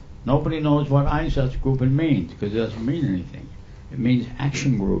Einsatzgruppen. Nobody knows what Einsatzgruppen means because it doesn't mean anything. It means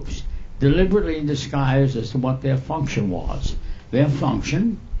action groups, deliberately disguised as to what their function was. Their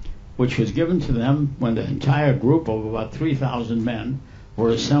function, which was given to them when the entire group of about 3,000 men were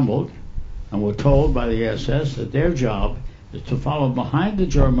assembled and were told by the SS that their job is to follow behind the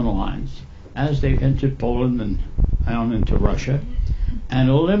German lines as they entered Poland and on into Russia, and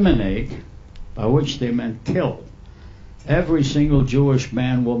eliminate, by which they meant kill, every single Jewish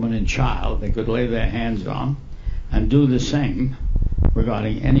man, woman, and child they could lay their hands on, and do the same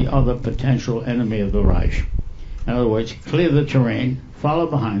regarding any other potential enemy of the Reich. In other words, clear the terrain, follow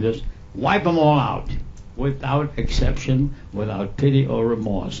behind us, wipe them all out, without exception, without pity or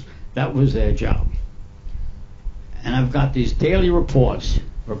remorse. That was their job. And I've got these daily reports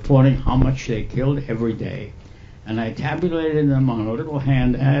reporting how much they killed every day. And I tabulated them on a little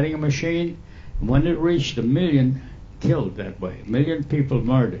hand adding machine. When it reached 1 million killed that way, 1 million people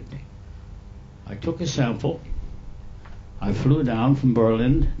murdered, I took a sample. I flew down from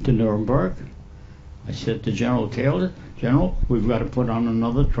Berlin to Nuremberg. I said to General Taylor, General, we've got to put on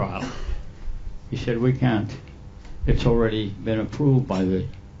another trial. He said, we can't. It's already been approved by the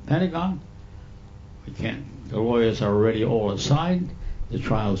Pentagon. We can't. The lawyers are already all assigned. The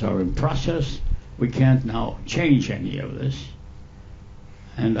trials are in process. We can't now change any of this.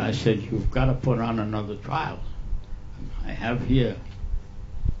 And I said, you've got to put on another trial. I have here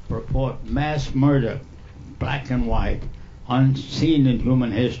report mass murder, black and white, unseen in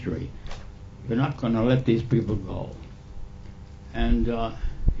human history. You're not going to let these people go. And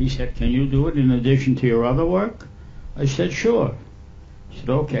he said, can you do it in addition to your other work? I said, sure. He said,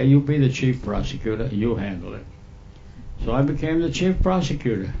 okay, you be the chief prosecutor, you handle it. So I became the chief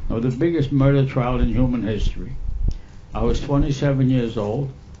prosecutor of the biggest murder trial in human history. I was 27 years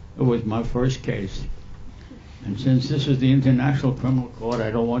old. It was my first case. And since this is the International Criminal Court,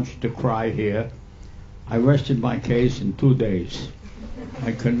 I don't want you to cry here. I rested my case in 2 days.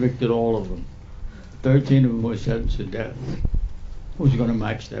 I convicted all of them. 13 of them were sentenced to death. Who's going to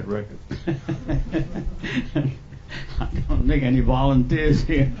match that record? I don't think any volunteers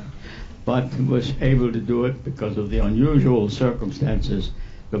here, but was able to do it because of the unusual circumstances,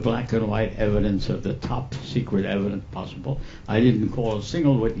 the black and white evidence of the top secret evidence possible. I didn't call a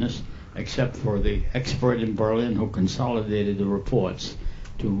single witness except for the expert in Berlin who consolidated the reports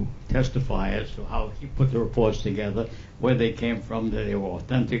to testify as to how he put the reports together, where they came from, that they were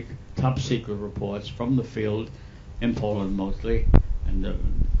authentic, top secret reports from the field, in Poland mostly, and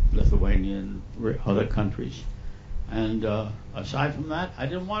Lithuania and other countries. And aside from that, I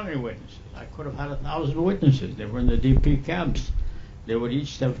didn't want any witnesses. I could have had 1,000 witnesses. They were in the DP camps. They would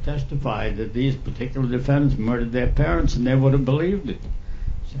each have testified that these particular defendants murdered their parents, and they would have believed it.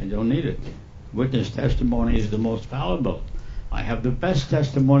 So I don't need it. Witness testimony is the most valuable. I have the best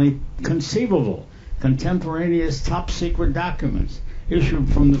testimony conceivable. Contemporaneous top secret documents issued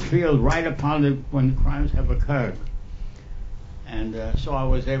from the field right upon when the crimes have occurred. And so I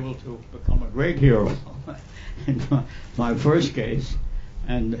was able to become a great hero in my first case.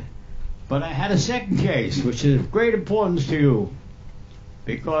 But I had a second case, which is of great importance to you,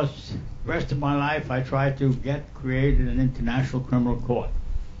 because the rest of my life I tried to create an international criminal court.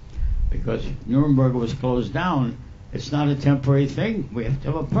 Because Nuremberg was closed down, it's not a temporary thing. We have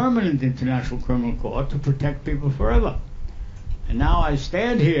to have a permanent international criminal court to protect people forever. And now I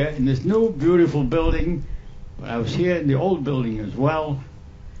stand here in this new beautiful building, but I was here in the old building as well,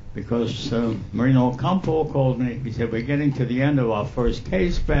 because Marino Campo called me. He said, we're getting to the end of our first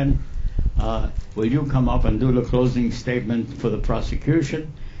case, Ben. Will you come up and do the closing statement for the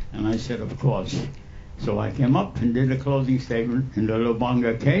prosecution? And I said, of course. So I came up and did the closing statement in the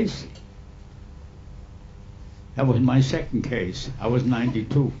Lubanga case. That was my second case. I was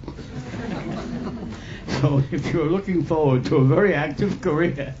 92. So if you're looking forward to a very active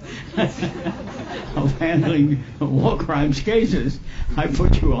career of handling war crimes cases, I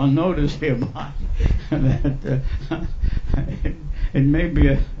put you on notice hereby that it may be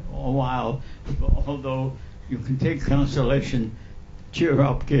a while, although you can take consolation. Cheer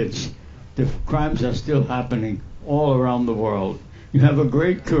up, kids. The crimes are still happening all around the world. You have a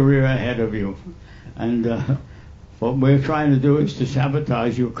great career ahead of you. And what we're trying to do is to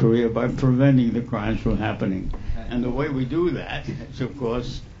sabotage your career by preventing the crimes from happening. And the way we do that is, of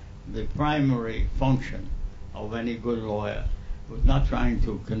course, the primary function of any good lawyer was not trying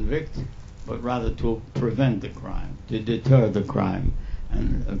to convict, but rather to prevent the crime, to deter the crime.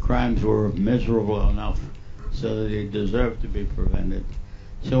 And the crimes were miserable enough so that they deserved to be prevented.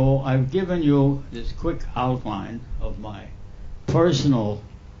 So I've given you this quick outline of my personal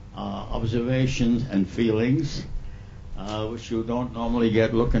observations and feelings, which you don't normally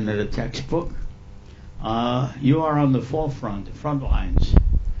get looking at a textbook. You are on the forefront, the front lines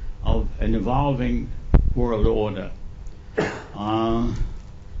of an evolving world order.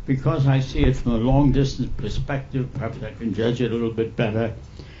 Because I see it from a long distance perspective, perhaps I can judge it a little bit better.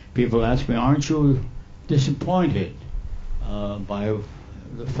 People ask me, aren't you disappointed by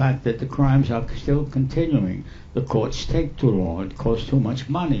the fact that the crimes are still continuing? The courts take too long, it costs too much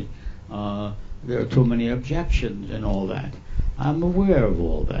money, there are too many objections and all that. I'm aware of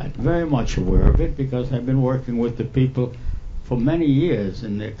all that, very much aware of it, because I've been working with the people for many years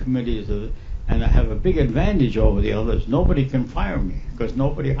in the committees And I have a big advantage over the others. Nobody can fire me because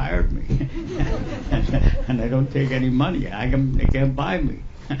nobody hired me. and I don't take any money. They can't buy me.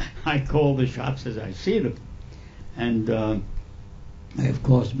 I call the shots as I see them. And I, of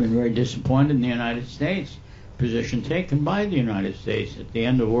course, been very disappointed in the United States. Position taken by the United States at the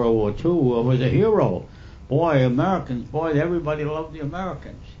end of World War II. I was a hero. Boy, Americans, boy, everybody loved the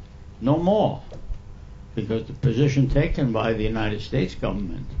Americans. No more. Because the position taken by the United States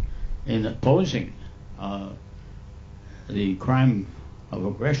government in opposing the crime of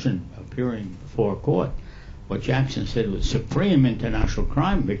aggression appearing before court, what Jackson said was supreme international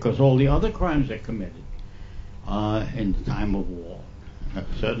crime because all the other crimes are committed in the time of war,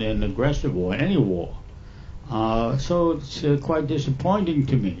 certainly an aggressive war, any war. So it's quite disappointing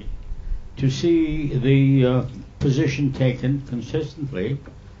to me to see the position taken consistently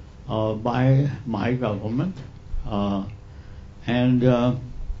by my government, and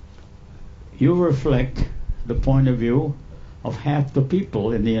you reflect the point of view of half the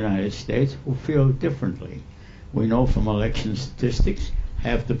people in the United States who feel differently. We know from election statistics,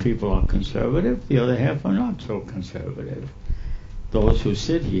 half the people are conservative, the other half are not so conservative. Those who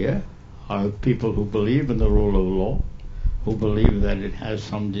sit here are people who believe in the rule of law, who believe that it has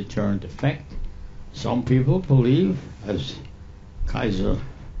some deterrent effect. Some people believe, as Kaiser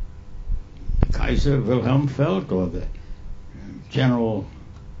Wilhelm Feld or the General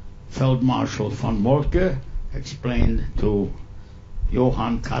Feldmarschall von Moltke explained to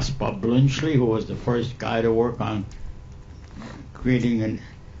Johann Caspar Bluntschli, who was the first guy to work on creating an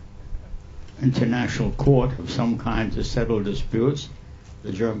international court of some kind to settle disputes.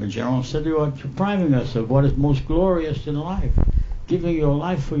 The German general said, "You are depriving us of what is most glorious in life, giving your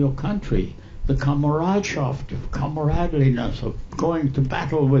life for your country, the Kameradschaft, camaradeliness of going to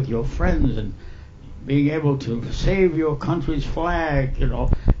battle with your friends and being able to save your country's flag,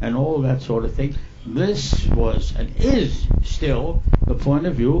 and all that sort of thing." This was and is still the point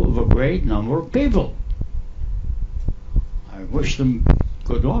of view of a great number of people. I wish them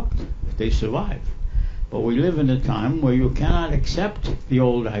good luck if they survive. But we live in a time where you cannot accept the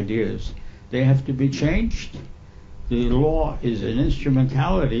old ideas. They have to be changed. The law is an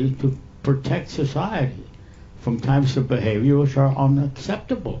instrumentality to protect society from types of behavior which are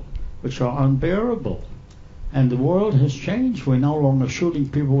unacceptable, which are unbearable. And the world has changed. We're no longer shooting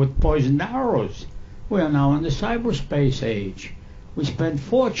people with poisoned arrows. We are now in the cyberspace age. We spend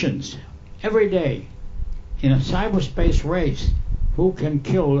fortunes every day in a cyberspace race. Who can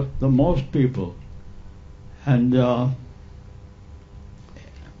kill the most people? And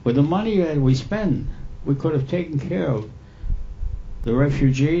with the money that we spend, we could have taken care of the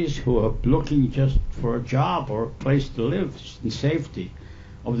refugees who are looking just for a job or a place to live in safety,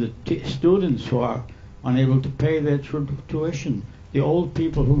 of the students who are unable to pay their tuition, the old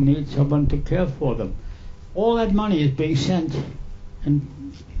people who need someone to care for them. All that money is being sent and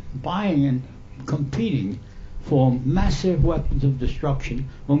buying and competing for massive weapons of destruction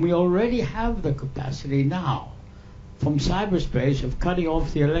when we already have the capacity now from cyberspace of cutting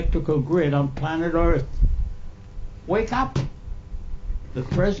off the electrical grid on planet Earth. Wake up! The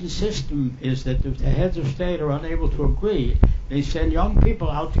present system is that if the heads of state are unable to agree, they send young people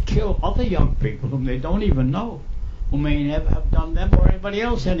out to kill other young people whom they don't even know, who may never have done them or anybody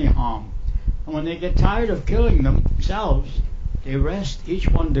else any harm. And when they get tired of killing themselves, they rest, each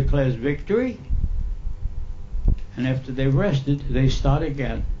one declares victory, and after they've rested, they start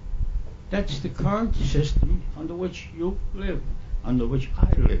again. That's the current system under which you live, under which I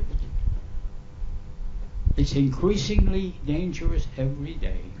lived. It's increasingly dangerous every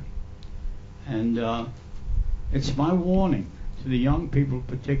day. And it's my warning to the young people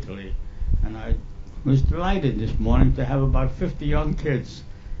particularly. And I was delighted this morning to have about 50 young kids.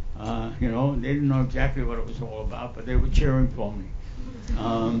 They didn't know exactly what it was all about, but they were cheering for me.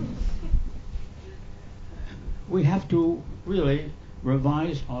 We have to really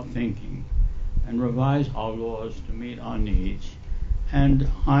revise our thinking and revise our laws to meet our needs. And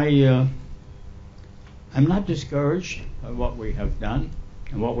I'm not discouraged by what we have done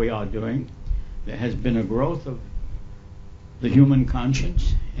and what we are doing. There has been a growth of the human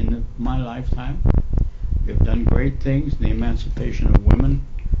conscience in my lifetime. We've done great things. The emancipation of women,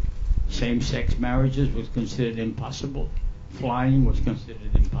 same-sex marriages was considered impossible. Flying was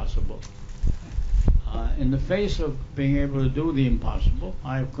considered impossible. In the face of being able to do the impossible,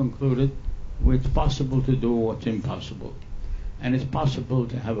 I have concluded it's possible to do what's impossible. And it's possible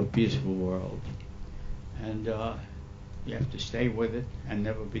to have a peaceful world. And you have to stay with it and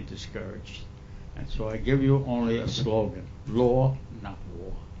never be discouraged. And so I give you only a slogan: law, not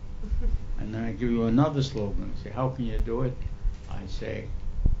war. And then I give you another slogan. I say, how can you do it? I say,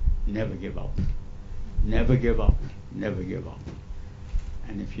 never give up. Never give up. Never give up.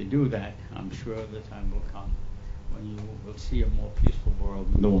 And if you do that, I'm sure the time will come when you will see a more peaceful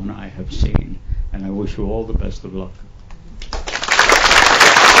world than the one I have seen. And I wish you all the best of luck.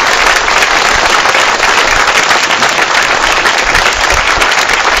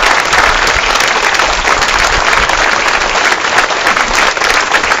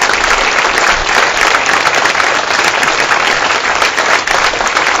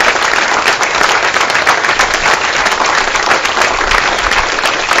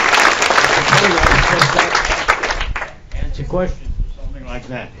 Questions or something like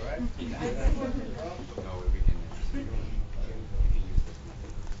that, right? I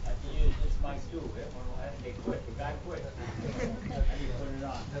can use this mic too. They quit. The guy quit. How do you put it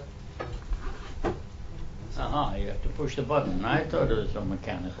on? You have to push the button. I thought it was a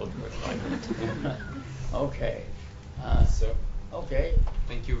mechanical trick like that. Okay. Okay.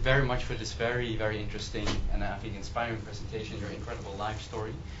 Thank you very much for this very, very interesting and I think inspiring presentation, your incredible life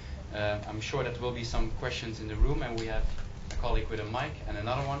story. I'm sure that there will be some questions in the room, and we have a colleague with a mic and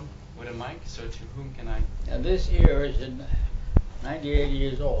another one with a mic. So to whom can I? Now this ear is 98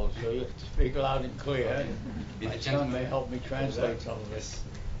 years old, so you have to speak loud and clear. My son may help me translate some of this.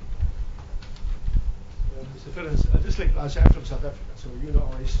 Mr. Ferencz, I just like I'm from South Africa, so you know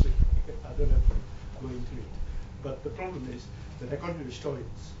our history. I don't have to go into it. But the problem is that according to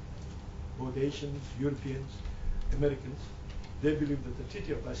historians, both Asians, Europeans, Americans, they believe that the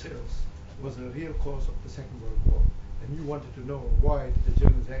Treaty of Versailles was the real cause of the Second World War. And you wanted to know why did the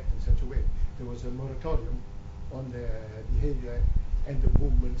Germans act in such a way. There was a moratorium on their behavior and the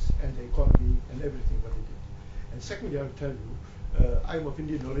movements and the economy and everything what they did. And secondly, I will tell you, I'm of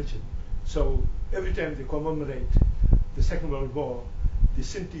Indian origin, so every time they commemorate the Second World War, the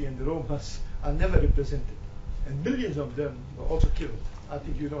Sinti and the Romas are never represented. And millions of them were also killed. I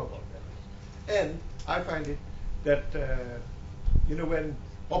think you know about that. And I find it that, when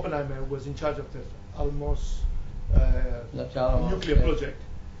Oppenheimer was in charge of the Alamos nuclear project,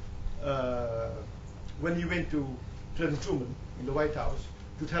 when he went to President Truman in the White House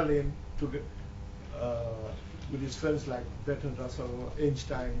to tell him to, with his friends like Bertrand Russell,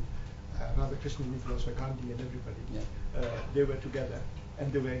 Einstein, Radhakrishnan, Philosopher Gandhi, and everybody, they were together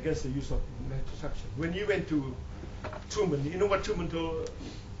and they were against the use of mass destruction. When he went to Truman, you know what Truman told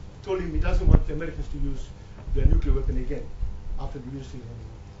him? He doesn't want the Americans to use the nuclear weapon again after the use in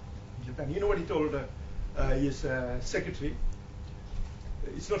Japan. You know what he told his secretary?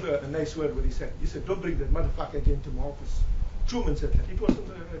 It's not a nice word what he said. He said, "Don't bring that motherfucker again to my office." Truman said that. It was on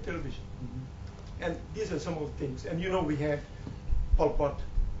the television. Mm-hmm. And these are some of the things. And we had Pol Pot,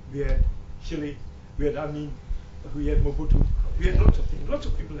 we had Chile, we had Amin, we had Mobutu, we had lots of things. Lots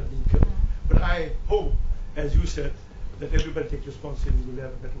of people have been killed. But I hope, as you said, that everybody takes responsibility and we'll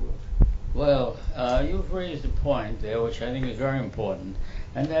have a better world. Well, you've raised a point there which I think is very important,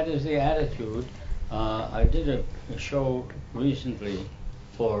 and that is the attitude. I did a show recently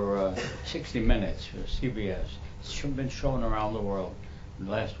for 60 Minutes for CBS. It's been shown around the world in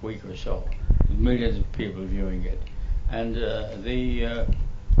the last week or so, with millions of people viewing it. And the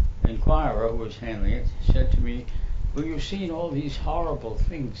Inquirer who was handling it said to me, "Well, you've seen all these horrible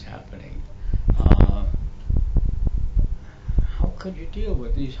things happening. How could you deal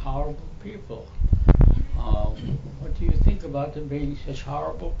with these horrible people? What do you think about them being such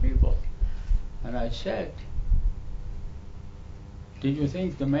horrible people?" And I said, "Did you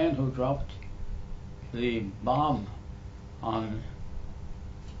think the man who dropped the bomb on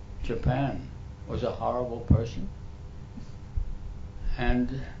Japan was a horrible person?"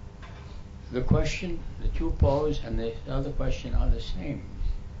 And the question that you pose and the other question are the same.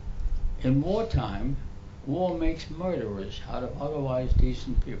 In wartime, war makes murderers out of otherwise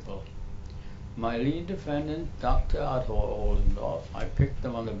decent people. My lead defendant, Dr. Otto Oldendorf, I picked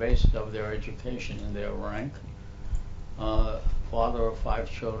them on the basis of their education and their rank. Father of 5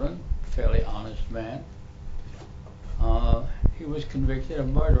 children, fairly honest man. He was convicted of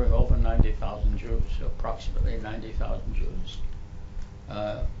murdering over 90,000 Jews, approximately 90,000 Jews.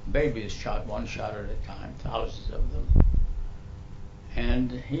 Babies shot one shot at a time, thousands of them.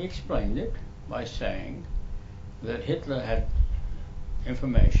 And he explained it by saying that Hitler had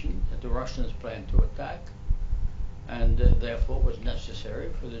information that the Russians planned to attack, and therefore it was necessary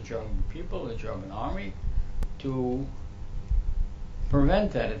for the German people, the German army, to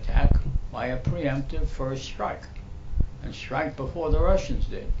prevent that attack by a preemptive first strike, and strike before the Russians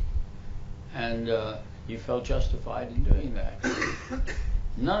did. And he felt justified in doing that.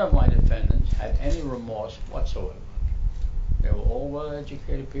 None of my defendants had any remorse whatsoever. They were all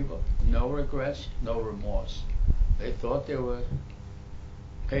well-educated people, no regrets, no remorse. They thought they were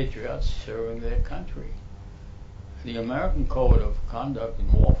patriots serving their country. The American Code of Conduct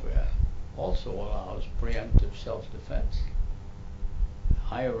in Warfare also allows preemptive self-defense.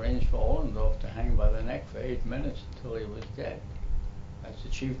 I arranged for Ollendorf to hang by the neck for 8 minutes until he was dead. That's the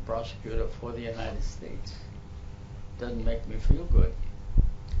chief prosecutor for the United States. Doesn't make me feel good.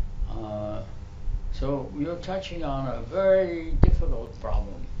 So you're touching on a very difficult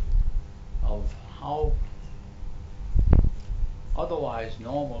problem of how otherwise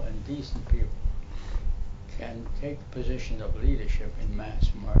normal and decent people can take a position of leadership in mass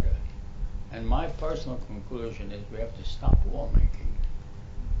murder. And my personal conclusion is we have to stop war making,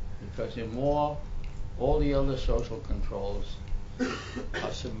 because in war, all the other social controls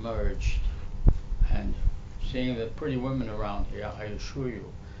are submerged. And seeing the pretty women around here, I assure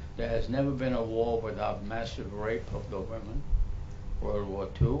you, there has never been a war without massive rape of the women. World War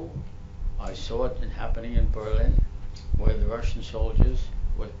II, I saw it happening in Berlin, where the Russian soldiers,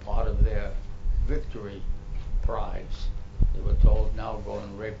 with part of their victory prize, they were told, now go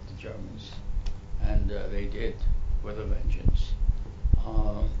and rape the Germans. And they did, with a vengeance.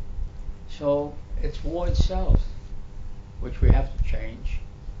 So it's war itself, which we have to change.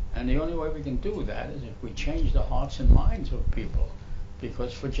 And the only way we can do that is if we change the hearts and minds of people.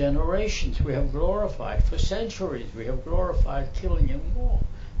 Because for generations we have glorified, for centuries we have glorified killing in war,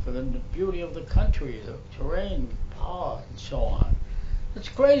 for the beauty of the country, the terrain, power, and so on. It's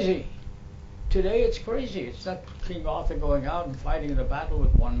crazy. Today it's crazy. It's not King Arthur going out and fighting in a battle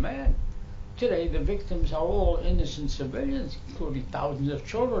with one man. Today the victims are all innocent civilians, including thousands of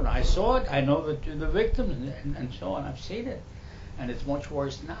children. I saw it. I know that the victims and so on. I've seen it. And it's much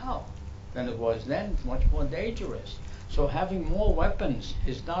worse now than it was then. It's much more dangerous. So having more weapons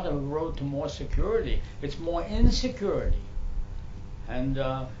is not a road to more security. It's more insecurity. And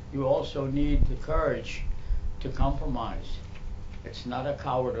you also need the courage to compromise. It's not a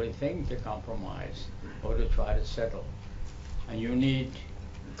cowardly thing to compromise or to try to settle. And you need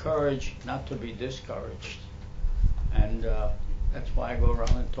courage not to be discouraged. And that's why I go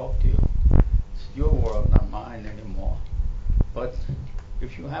around and talk to you. It's your world, not mine anymore. But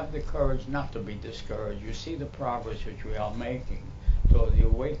if you have the courage not to be discouraged, you see the progress which we are making toward the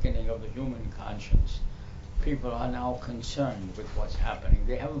awakening of the human conscience. People are now concerned with what's happening.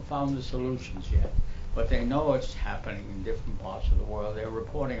 They haven't found the solutions yet, but they know it's happening in different parts of the world. They're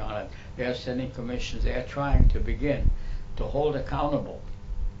reporting on it. They're sending commissions. They're trying to begin to hold accountable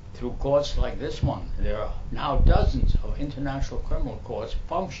through courts like this one. There are now dozens of international criminal courts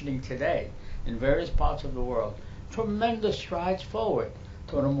functioning today in various parts of the world. Tremendous strides forward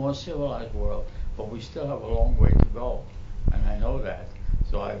toward a more civilized world, but we still have a long way to go, and I know that.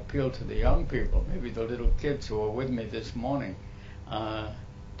 So I appeal to the young people, maybe the little kids who were with me this morning,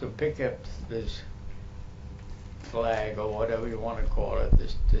 to pick up this flag or whatever you want to call it,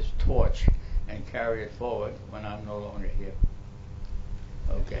 this torch, and carry it forward when I'm no longer here.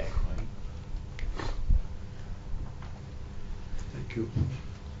 Okay. Thank you.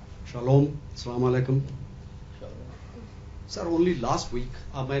 Shalom. Assalamu alaikum. Sir, only last week,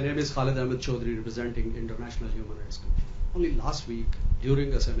 my name is Khalid Ahmed Chaudhry, representing International Human Rights Commission. Only last week,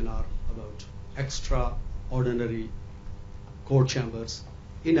 during a seminar about extraordinary court chambers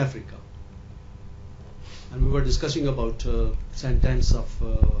in Africa, and we were discussing about sentence of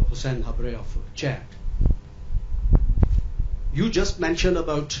Hussein Habre of Chad. You just mentioned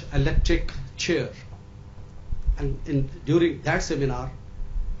about electric chair, and during that seminar,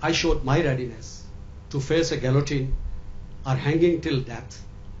 I showed my readiness to face a guillotine or hanging till death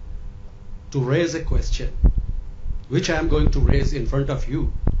to raise a question, which I am going to raise in front of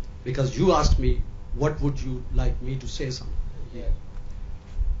you, because you asked me, what would you like me to say something? Yeah.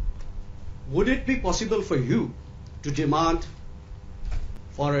 Would it be possible for you to demand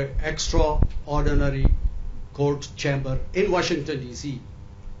for an extraordinary court chamber in Washington, D.C.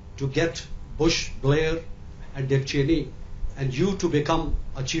 to get Bush, Blair, and Dick Cheney, and you to become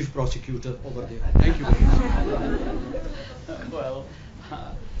a chief prosecutor over there? Thank you very much. Well,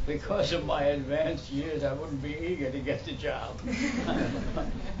 because of my advanced years, I wouldn't be eager to get the job.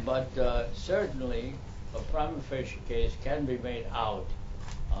 But certainly, a prima facie case can be made out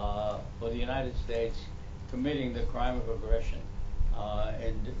for the United States committing the crime of aggression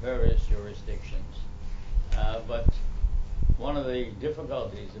in various jurisdictions. But one of the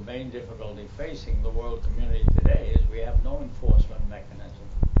difficulties, the main difficulty facing the world community today is we have no enforcement mechanism.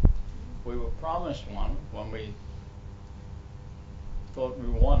 We were promised one when we thought we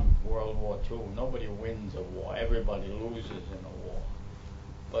won World War II. Nobody wins a war. Everybody loses in a war.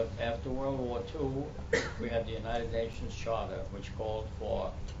 But after World War II, we had the United Nations Charter, which called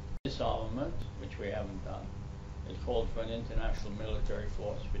for disarmament, which we haven't done. It called for an international military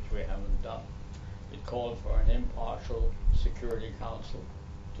force, which we haven't done. It called for an impartial Security Council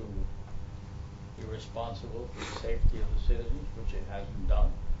to be responsible for the safety of the citizens, which it hasn't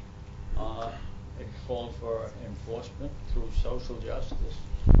done. It called for enforcement through social justice,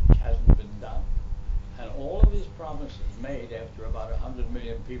 which hasn't been done. And all of these promises made after about 100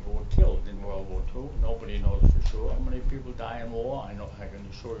 million people were killed in World War II. Nobody knows for sure how many people die in war. I can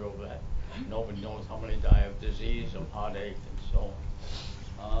assure you of that. Nobody knows how many die of disease, of heartache, and so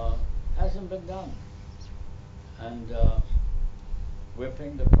on. Hasn't been done. And we're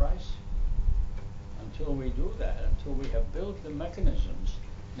paying the price. Until we do that, until we have built the mechanisms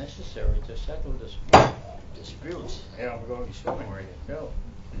necessary to settle disputes. Yeah, I'm going swimming right here.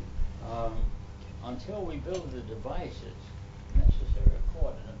 Until we build the devices necessary, a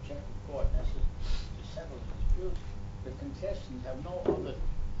court, an objective court necessary to settle disputes, the contestants have no other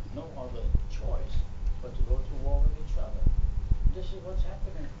choice but to go to war with each other. This is what's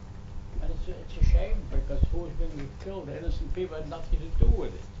happening. And it's a shame, because who's being killed? Innocent people had nothing to do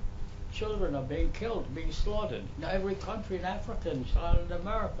with it. Children are being killed, being slaughtered in every country in Africa, in Southern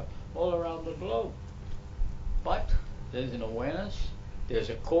America, all around the globe. But there's an awareness, there's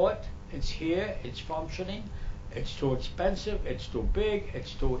a court, it's here, it's functioning, it's too expensive, it's too big,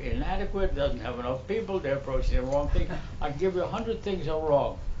 it's too inadequate, doesn't have enough people, they're approaching the wrong thing. I give you 100 things are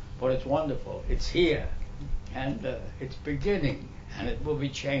wrong, but it's wonderful. It's here, and it's beginning, and it will be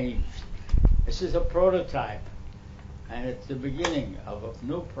changed. This is a prototype, and it's the beginning of a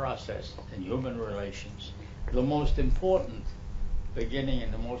new process in human relations. The most important beginning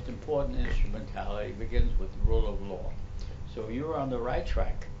and the most important instrumentality begins with the rule of law. So you're on the right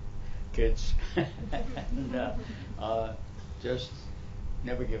track, kids. And just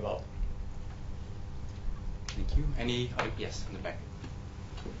never give up. Thank you. Any other? Yes, in the back.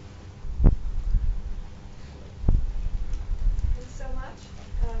 Thanks so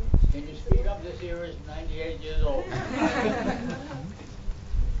much. Can you speak up? This year is 98 years old.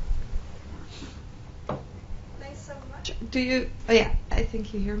 Thanks so much. Do you? Oh yeah, I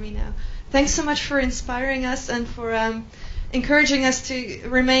think you hear me now. Thanks so much for inspiring us and for encouraging us to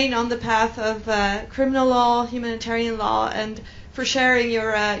remain on the path of criminal law, humanitarian law, and for sharing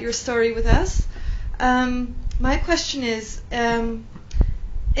your story with us. My question is, in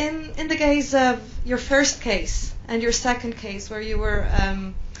the case of your first case and your second case, where you were,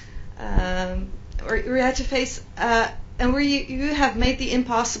 or you had to face, and where you have made the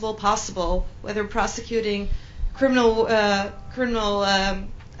impossible possible, whether prosecuting war criminals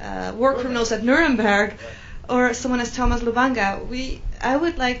at Nuremberg, or someone as Thomas Lubanga, I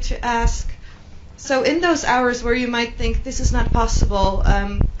would like to ask, so in those hours where you might think this is not possible,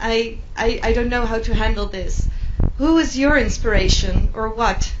 I don't know how to handle this, who is your inspiration, or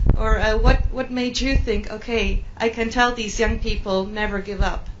what? Or what made you think, okay, I can tell these young people never give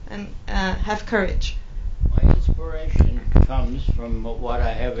up and have courage? My inspiration comes from what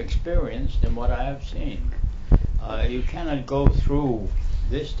I have experienced and what I have seen. You cannot go through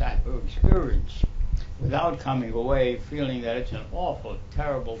this type of experience without coming away feeling that it's an awful,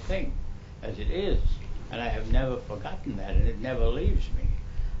 terrible thing, as it is. And I have never forgotten that, and it never leaves me.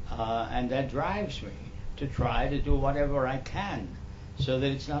 And that drives me to try to do whatever I can so that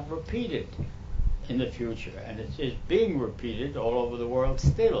it's not repeated in the future. And it is being repeated all over the world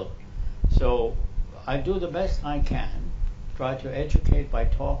still. So I do the best I can, try to educate by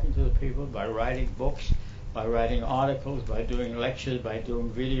talking to the people, by writing books, by writing articles, by doing lectures, by doing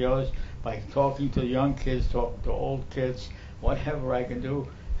videos, by talking to young kids, talking to old kids, whatever I can do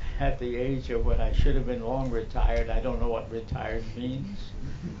at the age of when I should have been long retired. I don't know what retired means.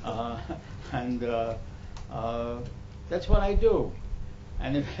 That's what I do.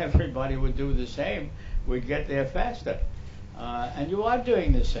 And if everybody would do the same, we'd get there faster. And you are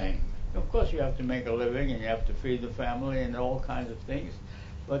doing the same. Of course, you have to make a living and you have to feed the family and all kinds of things.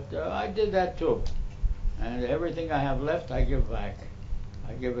 But I did that too. And everything I have left, I give back.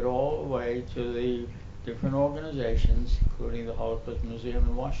 I give it all away to the different organizations, including the Holocaust Museum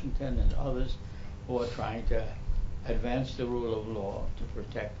in Washington and others who are trying to advance the rule of law to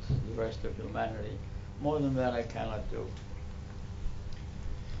protect the rest of humanity. More than that, I cannot do.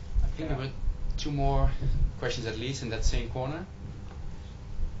 I think there were two more questions at least in that same corner.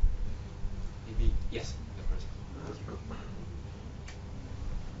 Maybe, yes, the first.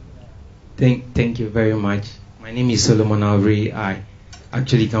 Thank you very much. My name is Solomon Alvary. I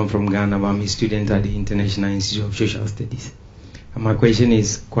actually come from Ghana, but I'm a student at the International Institute of Social Studies. And my question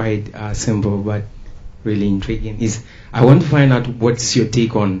is quite simple but really intriguing. I want to find out what's your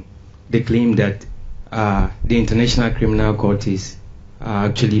take on the claim that the International Criminal Court is are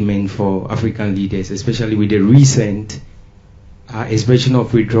actually meant for African leaders, especially with the recent expression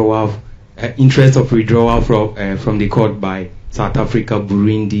of withdrawal, interest of withdrawal from the court by South Africa,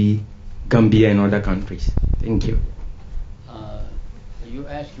 Burundi, Gambia, and other countries. Thank you. You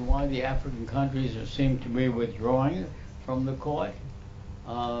asking why the African countries seem to be withdrawing from the court?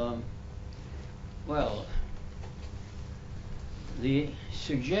 Well, the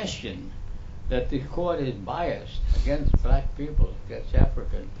suggestion that the court is biased against black people, against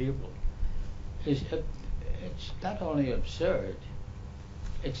African people, it's not only absurd,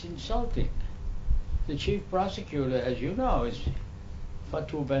 it's insulting. The chief prosecutor, as you know, is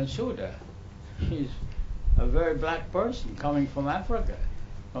Fatou Bensouda. He's a very black person coming from Africa,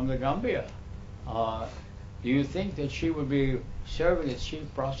 from the Gambia. Do you think that she would be serving as chief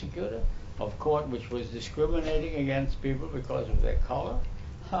prosecutor of court which was discriminating against people because of their color?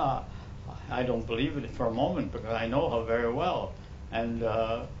 I don't believe it for a moment, because I know her very well. And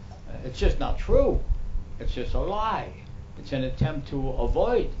it's just not true. It's just a lie. It's an attempt to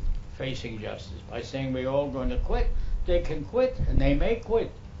avoid facing justice by saying we're all going to quit. They can quit, and they may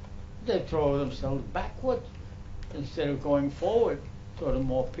quit. They throw themselves backward instead of going forward toward a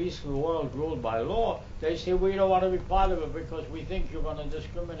more peaceful world ruled by law. They say we don't want to be part of it because we think you're going to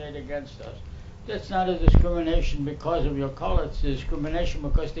discriminate against us. That's not a discrimination because of your color. It's a discrimination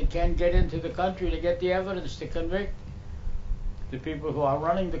because they can't get into the country to get the evidence to convict. The people who are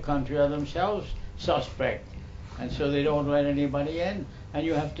running the country are themselves suspect, and so they don't let anybody in. And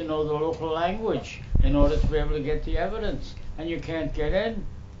you have to know the local language in order to be able to get the evidence, and you can't get in.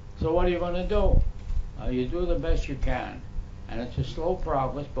 So what are you going to do? You do the best you can, and it's a slow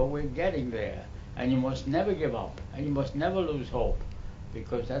progress, but we're getting there. And you must never give up, and you must never lose hope,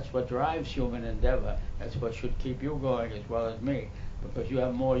 because that's what drives human endeavor. That's what should keep you going as well as me, because you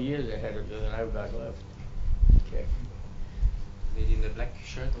have more years ahead of you than I've got left. Okay. Lady in the black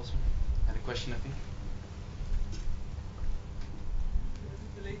shirt also had a question, I think.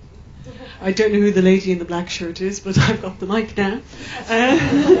 I don't know who the lady in the black shirt is, but I've got the mic now.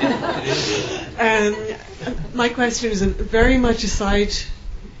 My question is very much a side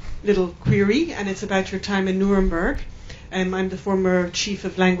little query, and it's about your time in Nuremberg. I'm the former Chief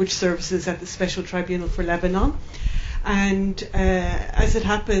of Language Services at the Special Tribunal for Lebanon. And as it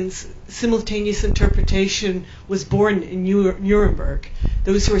happens, simultaneous interpretation was born in Nuremberg.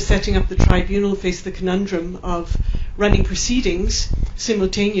 Those who were setting up the tribunal faced the conundrum of running proceedings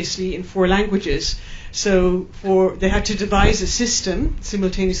simultaneously in 4 languages. So they had to devise a system.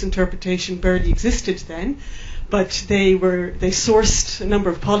 Simultaneous interpretation barely existed then, but they sourced a number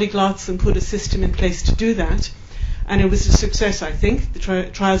of polyglots and put a system in place to do that. And it was a success, I think. The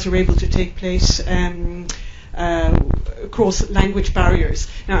trials were able to take place across language barriers.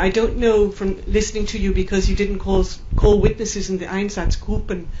 Now, I don't know from listening to you, because you didn't call witnesses in the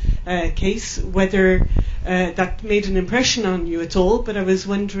Einsatzgruppen case, whether that made an impression on you at all, but I was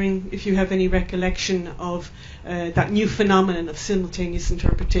wondering if you have any recollection of that new phenomenon of simultaneous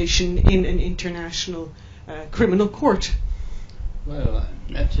interpretation in an international criminal court. Well,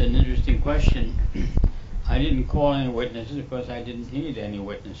 that's an interesting question. I didn't call any witnesses because I didn't need any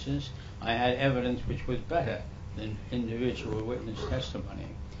witnesses. I had evidence which was better than individual witness testimony.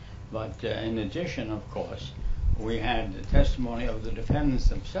 But in addition, of course, we had the testimony of the defendants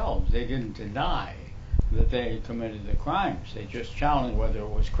themselves. They didn't deny that they had committed the crimes. They just challenged whether it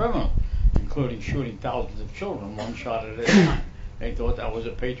was criminal, including shooting thousands of children one shot at a time. They thought that was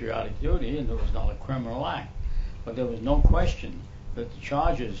a patriotic duty and it was not a criminal act. But there was no question that the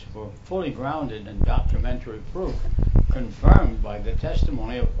charges were fully grounded in documentary proof, confirmed by the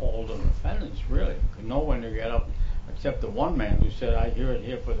testimony of all the defendants, really. No one to get up except the one man who said, I hear it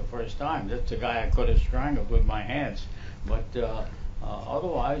here for the first time. That's the guy I could have strangled with my hands. But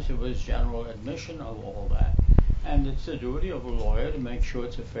otherwise, it was general admission of all that. And it's the duty of a lawyer to make sure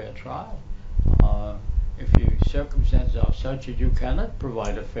it's a fair trial. If your circumstances are such that you cannot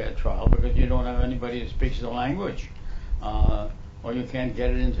provide a fair trial because you don't have anybody who speaks the language, or you can't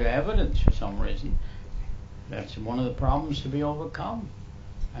get it into evidence for some reason, that's one of the problems to be overcome.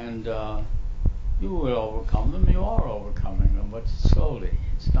 And you will overcome them, you are overcoming them, but slowly.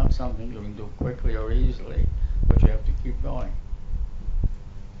 It's not something you can do quickly or easily, but you have to keep going.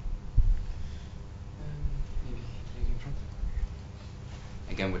 Maybe lady in front.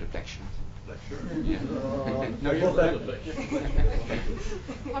 Again with a black shirt. Black shirt? Yeah. No, you're back.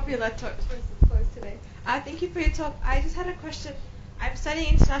 Popular talk close today. Thank you for your talk. I just had a question. I'm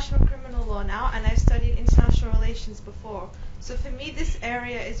studying international criminal law now, and I've studied international relations before. So for me, this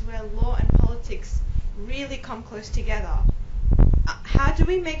area is where law and politics really come close together. How do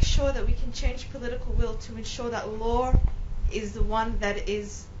we make sure that we can change political will to ensure that law is the one that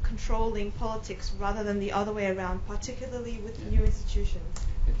is controlling politics rather than the other way around, particularly with new institutions?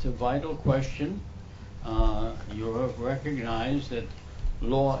 It's a vital question. You have recognized that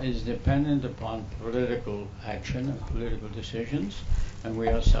law is dependent upon political action and political decisions, and we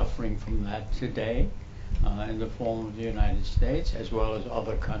are suffering from that today in the form of the United States as well as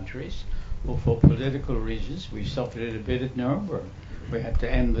other countries. Well, for political reasons, we suffered it a bit at Nuremberg. We had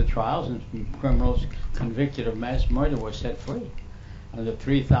to end the trials, and criminals convicted of mass murder were set free. And the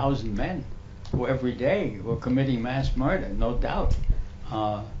 3,000 men who every day were committing mass murder, no doubt,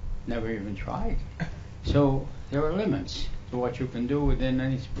 never even tried. So there are limits to what you can do within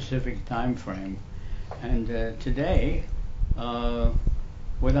any specific time frame. And today,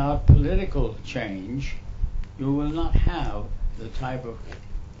 without political change, you will not have the type of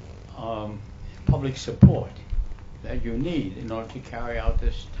public support that you need in order to carry out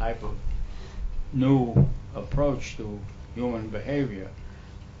this type of new approach to human behavior.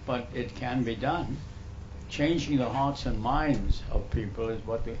 But it can be done. Changing the hearts and minds of people is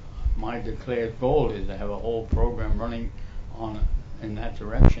what my declared goal is. I have a whole program running in that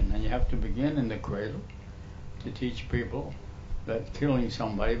direction. And you have to begin in the cradle to teach people that killing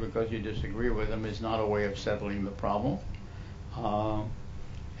somebody because you disagree with them is not a way of settling the problem.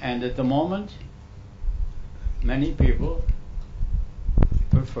 And at the moment, many people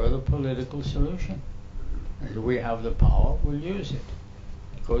prefer the political solution. And we have the power, we'll use it.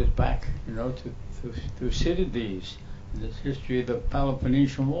 It goes back, to Thucydides, in this history of the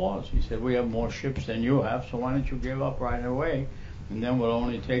Peloponnesian Wars. He said, we have more ships than you have, so why don't you give up right away, and then we'll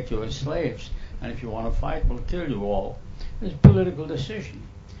only take you as slaves. And if you want to fight, we'll kill you all. It's a political decision.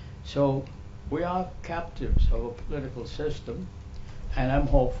 So we are captives of a political system, and I'm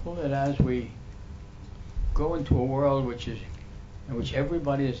hopeful that as we go into a world in which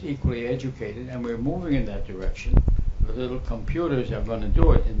everybody is equally educated, and we're moving in that direction, the little computers are going to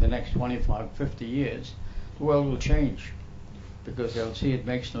do it in the next 25, 50 years, the world will change. Because they'll see it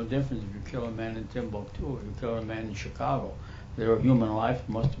makes no difference if you kill a man in Timbuktu or you kill a man in Chicago. Their human life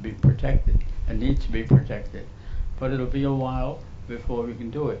must be protected and needs to be protected. But it'll be a while before we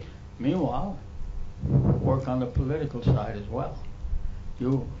can do it. Meanwhile, work on the political side as well.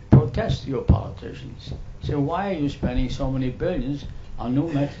 You protest your politicians. Say, why are you spending so many billions on new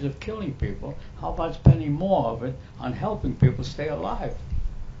methods of killing people? How about spending more of it on helping people stay alive?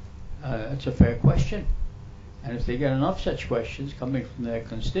 That's a fair question. And if they get enough such questions coming from their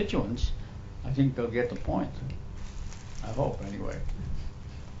constituents, I think they'll get the point. I hope, anyway.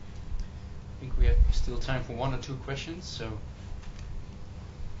 I think we have still time for one or two questions, so...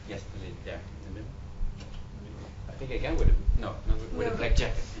 Yes, the lady there in the middle. I think again with a black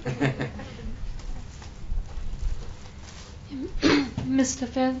jacket. Mr.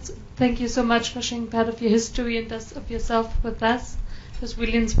 Ferencz, thank you so much for sharing part of your history and thus of yourself with us. It was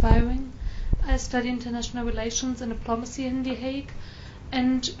really inspiring. I study international relations and diplomacy in The Hague,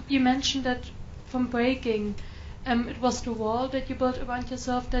 and you mentioned that from breaking, it was the wall that you built around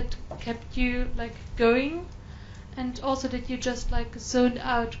yourself that kept you going, and also that you just zoned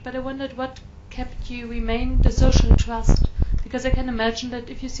out. But I wondered what kept you remain the social trust, because I can imagine that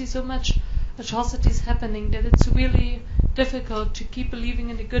if you see so much atrocities happening, that it's really difficult to keep believing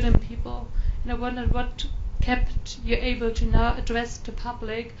in the good in people. And I wondered what kept you able to now address the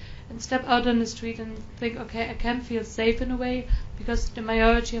public and step out on the street and think, okay, I can feel safe in a way because the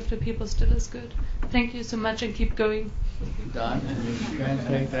majority of the people still is good. Thank you so much and keep going. Don, can you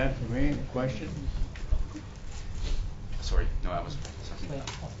translate that for me? A question? Sorry, no, I was...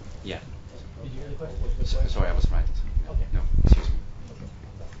 Yeah. Sorry, I was right. Okay. No, excuse me.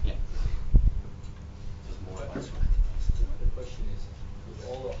 Yeah. The question is, with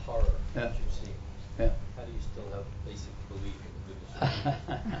all the horror that you've seen, how do you still have basic belief in the goodness of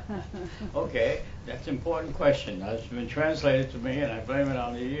people? Okay, that's an important question. It's been translated to me, and I blame it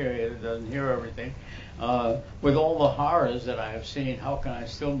on the ear. It doesn't hear everything. With all the horrors that I have seen, how can I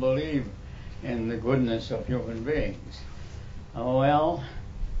still believe in the goodness of human beings? Well,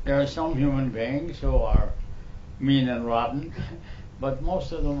 there are some human beings who are mean and rotten, but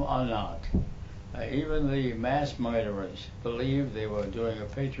most of them are not. Even the mass murderers believed they were doing a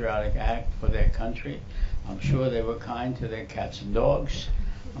patriotic act for their country. I'm sure they were kind to their cats and dogs.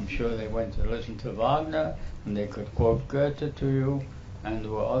 I'm sure they went to listen to Wagner, and they could quote Goethe to you, and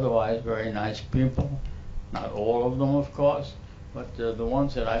were otherwise very nice people. Not all of them, of course, but the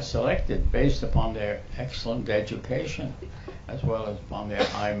ones that I selected based upon their excellent education, as well as upon their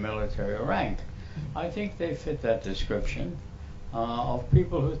high military rank. I think they fit that description of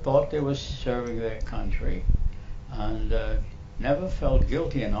people who thought they were serving their country and never felt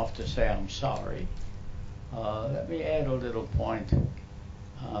guilty enough to say, I'm sorry. Let me add a little point,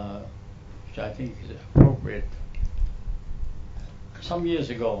 which I think is appropriate. Some years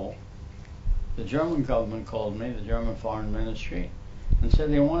ago, the German government called me, the German Foreign Ministry, and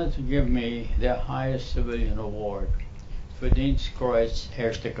said they wanted to give me their highest civilian award, Verdienstkreuz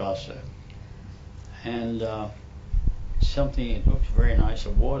Erste Klasse. And something, it looks very nice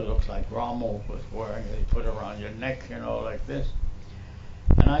award, it looks like Rommel was wearing it, they put it around your neck, you know, like this.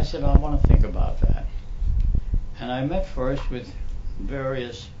 And I said, I want to think about that. And I met first with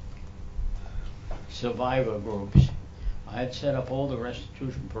various survivor groups. I had set up all the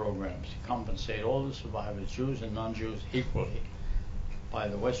restitution programs to compensate all the survivors, Jews and non-Jews, equally by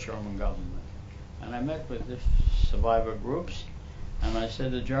the West German government. And I met with the survivor groups, and I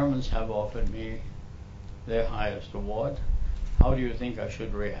said, the Germans have offered me their highest award. How do you think I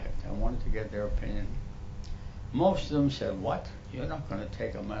should react? I wanted to get their opinion. Most of them said, what? You're not going to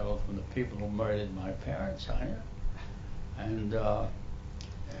take a medal from the people who murdered my parents, are you? And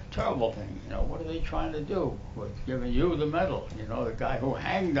terrible thing, you know, what are they trying to do? We're giving you the medal, you know, the guy who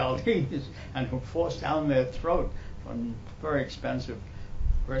hanged all these and who forced down their throat from very expensive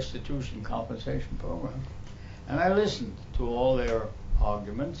restitution compensation program. And I listened to all their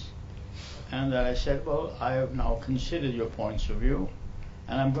arguments, and I said, well, I have now considered your points of view,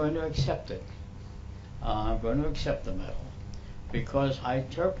 and I'm going to accept it. I'm going to accept the medal, because I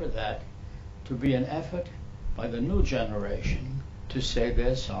interpret that to be an effort by the new generation to say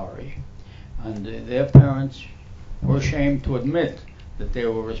they're sorry, and their parents were ashamed to admit that they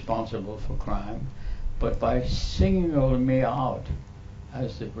were responsible for crime, but by singling me out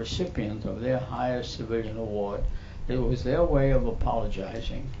as the recipient of their highest civilian award, it was their way of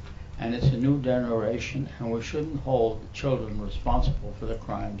apologizing, and it's a new generation, and we shouldn't hold children responsible for the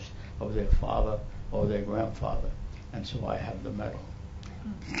crimes of their father or their grandfather, and so I have the medal.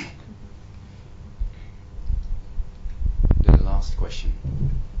 The last question,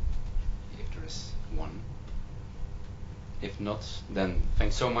 if there is one. If not, then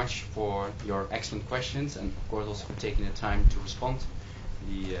thanks so much for your excellent questions, and of course also for taking the time to respond to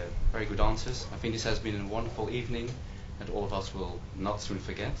the very good answers. I think this has been a wonderful evening that all of us will not soon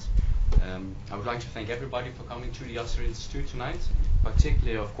forget. I would like to thank everybody for coming to the Yasser Institute tonight,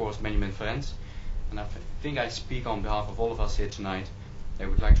 particularly of course Benjamin Ferencz, and I think I speak on behalf of all of us here tonight. I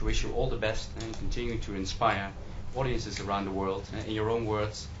would like to wish you all the best and continue to inspire audiences around the world. In your own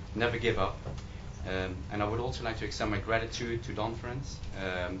words, never give up. And I would also like to extend my gratitude to Don Ferencz,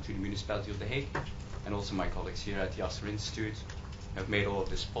 to the municipality of The Hague, and also my colleagues here at the Yasser Institute who have made all of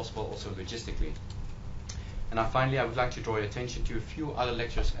this possible, also logistically. And finally, I would like to draw your attention to a few other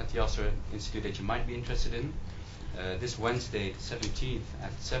lectures at the Yasser Institute that you might be interested in. This Wednesday, the 17th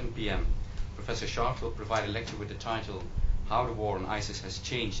at 7 p.m., Professor Sharp will provide a lecture with the title How the War on ISIS Has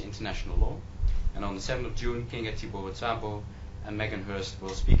Changed International Law. And on the 7th of June, Kinga Tibor and Megan Hurst will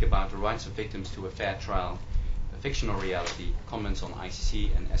speak about the rights of victims to a fair trial, a fictional reality, comments on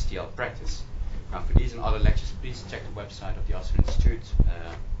ICC and STL practice. Now, for these and other lectures, please check the website of the Yasser Institute,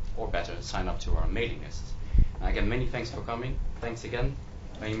 or better, sign up to our mailing lists. And again, many thanks for coming. Thanks again,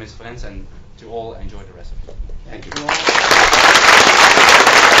 Benjamin Ferencz, and to all, enjoy the rest of it. Thank you.